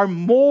 we are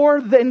more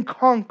than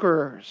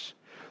conquerors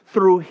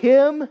through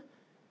Him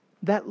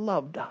that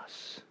loved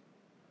us.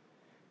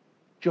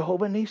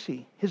 Jehovah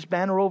Nissi, His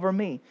banner over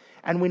me.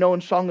 And we know in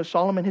Song of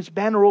Solomon, His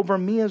banner over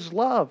me is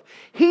love.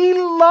 He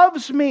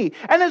loves me.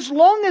 And as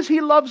long as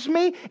He loves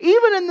me,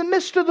 even in the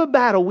midst of the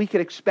battle, we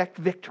can expect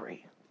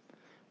victory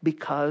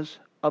because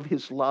of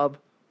His love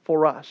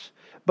for us.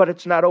 But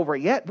it's not over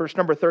yet. Verse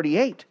number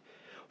 38.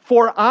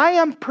 For I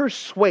am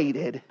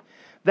persuaded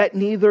that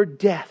neither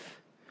death,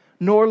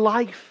 nor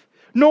life,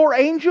 nor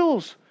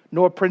angels,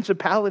 nor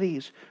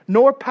principalities,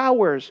 nor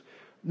powers,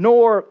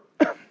 nor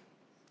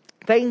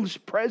things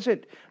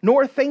present,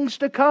 nor things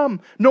to come,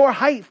 nor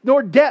height,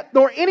 nor depth,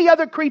 nor any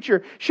other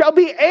creature shall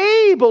be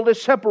able to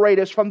separate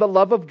us from the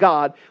love of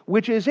God,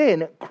 which is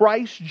in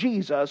Christ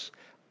Jesus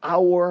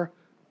our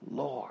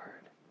Lord.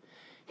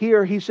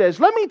 Here he says,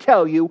 let me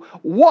tell you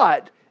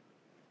what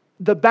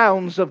the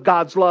bounds of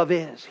God's love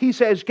is. He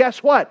says,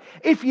 guess what?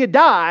 If you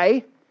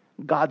die,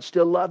 God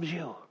still loves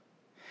you.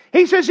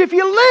 He says, if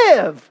you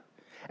live,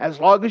 as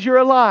long as you're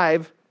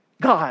alive,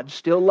 God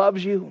still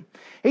loves you.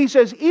 He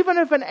says, even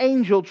if an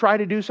angel try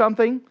to do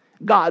something,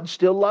 God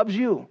still loves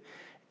you.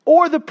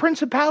 Or the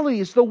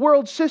principalities, the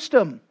world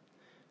system,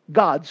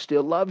 God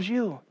still loves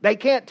you. They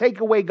can't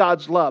take away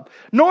God's love.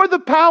 Nor the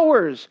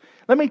powers.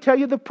 Let me tell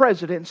you, the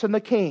presidents and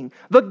the king,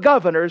 the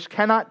governors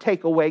cannot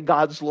take away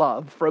God's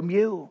love from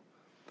you.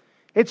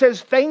 It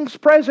says things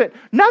present.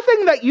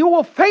 Nothing that you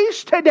will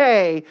face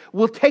today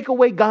will take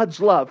away God's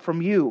love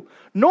from you.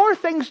 Nor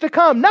things to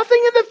come. Nothing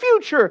in the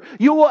future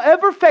you will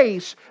ever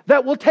face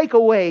that will take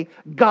away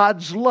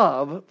God's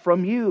love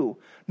from you.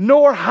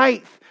 Nor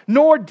height,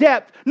 nor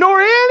depth, nor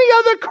any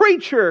other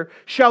creature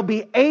shall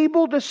be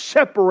able to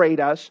separate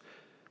us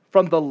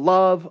from the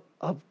love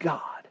of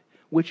God,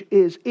 which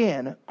is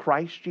in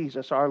Christ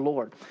Jesus our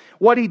Lord.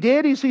 What He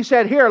did is He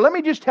said, here, let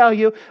me just tell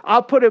you,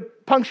 I'll put a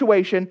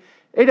punctuation.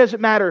 It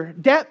doesn't matter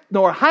depth,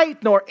 nor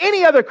height, nor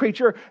any other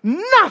creature.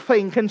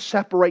 Nothing can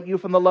separate you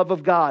from the love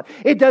of God.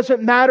 It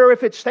doesn't matter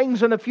if it's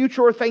things in the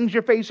future or things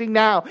you're facing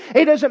now.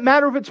 It doesn't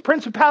matter if it's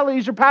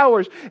principalities or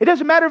powers. It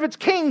doesn't matter if it's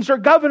kings or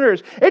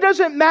governors. It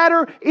doesn't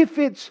matter if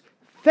it's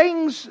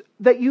things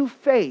that you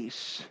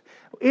face.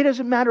 It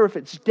doesn't matter if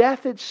it's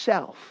death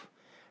itself.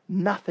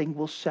 Nothing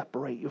will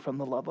separate you from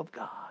the love of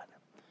God.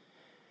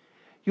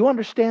 You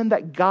understand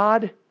that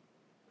God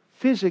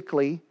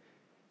physically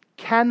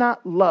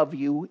cannot love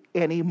you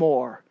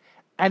anymore,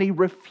 and He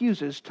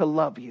refuses to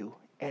love you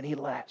any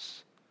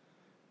less.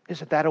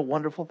 Isn't that a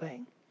wonderful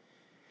thing?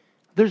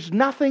 There's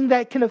nothing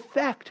that can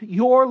affect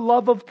your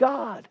love of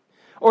God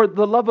or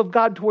the love of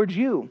God towards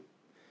you.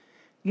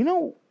 You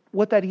know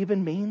what that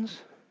even means?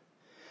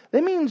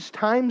 That means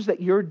times that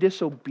you're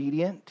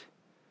disobedient,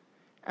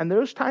 and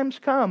those times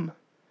come,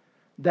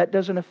 that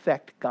doesn't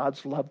affect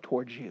God's love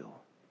towards you.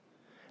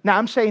 Now,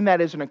 I'm saying that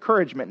as an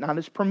encouragement, not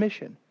as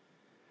permission.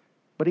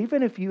 But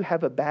even if you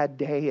have a bad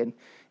day and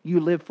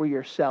you live for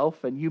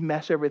yourself and you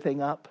mess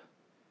everything up,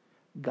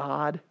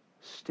 God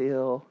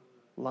still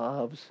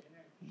loves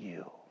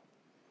you.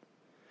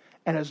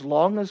 And as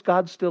long as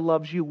God still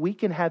loves you, we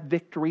can have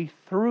victory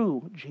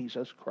through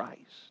Jesus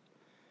Christ.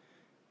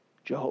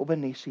 Jehovah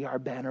Nissi, our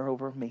banner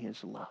over me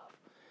is love.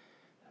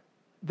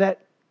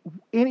 That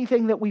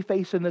anything that we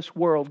face in this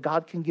world,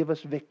 God can give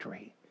us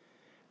victory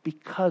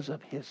because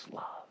of His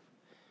love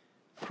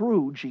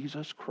through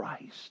Jesus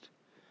Christ.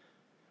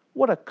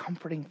 What a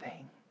comforting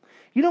thing.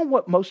 You know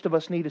what most of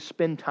us need to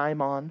spend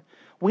time on?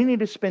 We need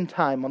to spend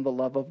time on the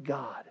love of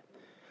God.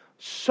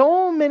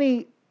 So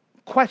many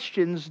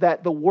questions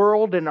that the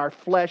world and our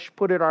flesh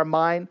put in our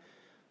mind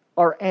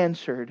are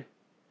answered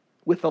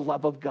with the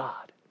love of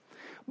God.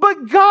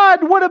 But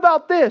God, what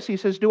about this? He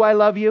says, do I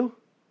love you?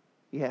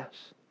 Yes.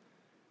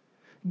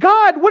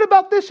 God, what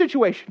about this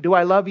situation? Do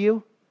I love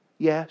you?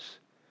 Yes.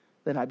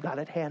 Then I've got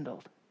it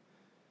handled.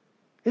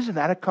 Isn't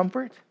that a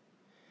comfort?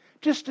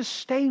 Just to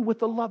stay with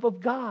the love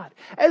of God.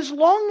 As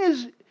long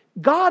as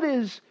God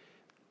is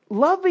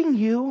loving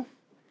you,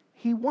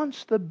 He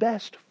wants the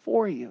best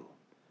for you.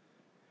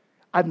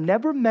 I've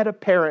never met a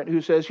parent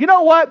who says, you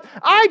know what?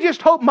 I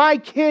just hope my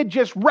kid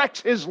just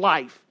wrecks his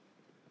life.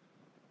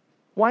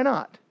 Why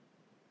not?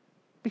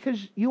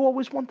 Because you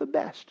always want the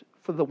best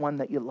for the one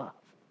that you love.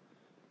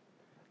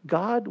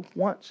 God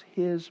wants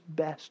His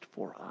best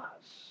for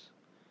us.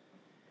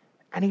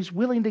 And He's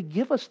willing to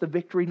give us the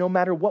victory no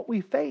matter what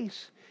we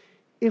face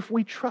if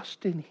we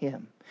trust in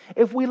Him,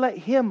 if we let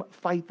Him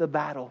fight the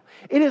battle.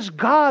 It is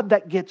God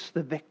that gets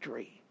the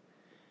victory.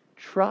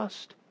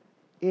 Trust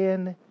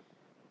in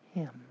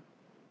Him.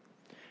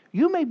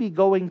 You may be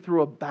going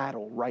through a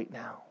battle right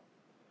now.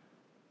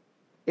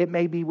 It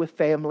may be with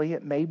family.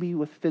 It may be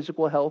with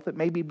physical health. It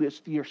may be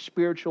with your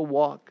spiritual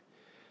walk.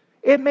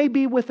 It may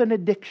be with an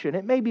addiction.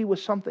 It may be with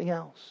something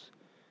else.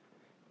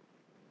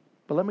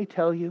 But let me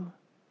tell you,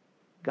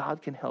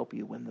 God can help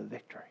you win the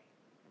victory.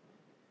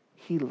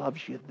 He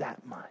loves you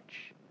that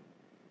much.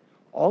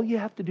 All you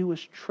have to do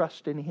is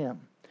trust in Him.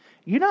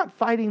 You're not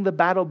fighting the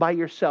battle by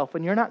yourself,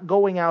 and you're not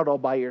going out all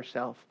by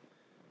yourself.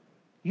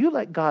 You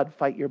let God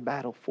fight your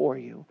battle for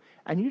you,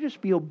 and you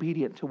just be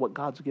obedient to what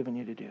God's given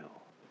you to do.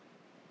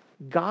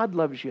 God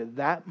loves you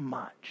that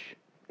much.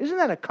 Isn't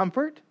that a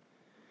comfort?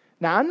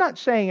 Now, I'm not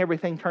saying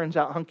everything turns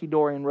out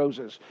hunky-dory and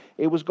roses.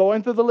 It was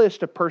going through the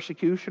list of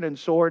persecution and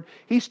sword.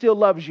 He still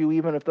loves you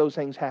even if those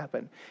things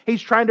happen.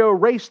 He's trying to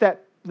erase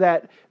that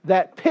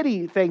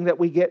pity thing that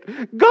we get.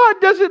 God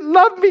doesn't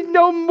love me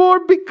no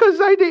more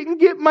because I didn't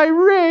get my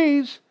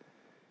raise.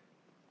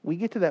 We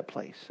get to that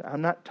place.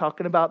 I'm not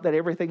talking about that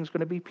everything's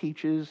going to be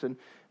peaches and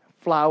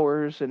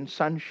flowers and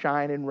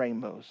sunshine and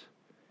rainbows.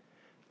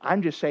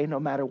 I'm just saying no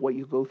matter what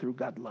you go through,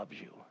 God loves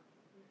you.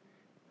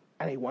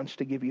 And He wants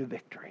to give you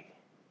victory.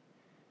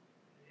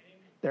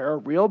 There are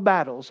real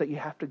battles that you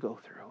have to go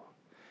through.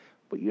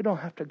 But you don't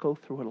have to go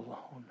through it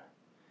alone.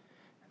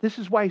 This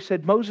is why He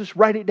said, Moses,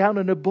 write it down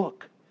in a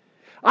book.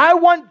 I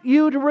want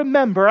you to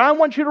remember. I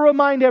want you to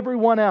remind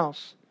everyone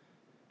else.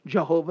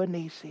 Jehovah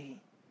Nissi.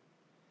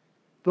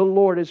 The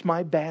Lord is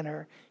my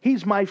banner.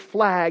 He's my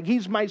flag.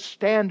 He's my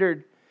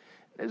standard.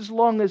 As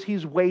long as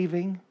He's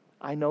waving,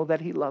 I know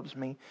that He loves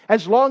me.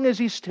 As long as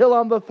He's still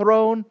on the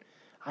throne,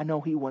 I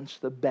know He wants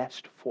the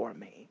best for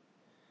me.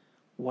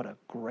 What a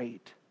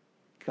great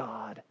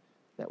God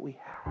that we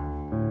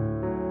have.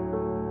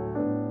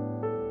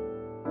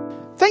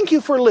 Thank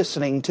you for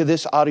listening to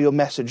this audio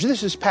message.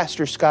 This is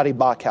Pastor Scotty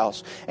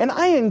Bachhaus, and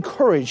I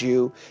encourage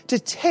you to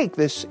take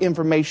this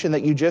information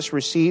that you just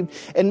received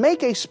and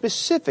make a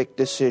specific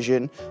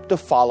decision to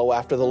follow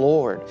after the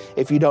Lord.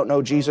 If you don't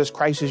know Jesus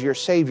Christ as your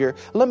Savior,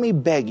 let me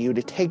beg you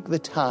to take the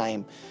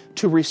time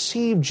to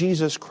receive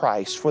Jesus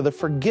Christ for the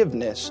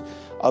forgiveness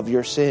of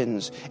your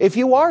sins. If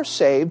you are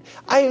saved,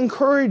 I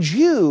encourage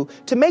you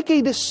to make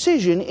a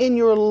decision in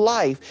your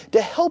life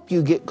to help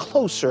you get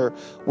closer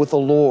with the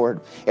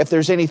Lord. If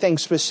there's anything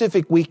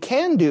specific we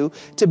can do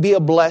to be a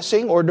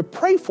blessing or to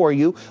pray for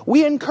you,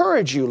 we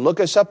encourage you. Look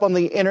us up on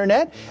the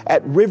internet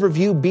at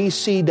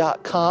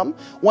riverviewbc.com.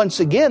 Once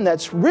again,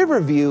 that's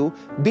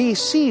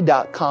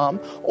riverviewbc.com.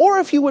 Or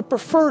if you would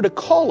prefer to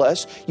call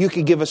us, you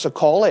can give us a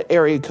call at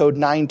area code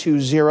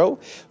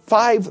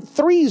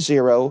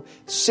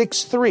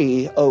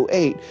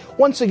 920-530-6308.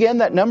 Once again,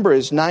 that number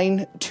is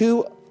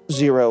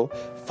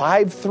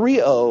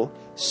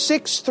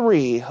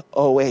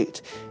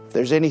 920-530-6308. If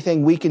there's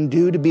anything we can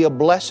do to be a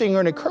blessing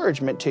or an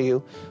encouragement to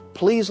you,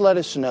 please let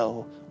us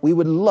know. We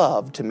would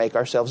love to make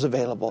ourselves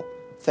available.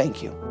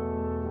 Thank you.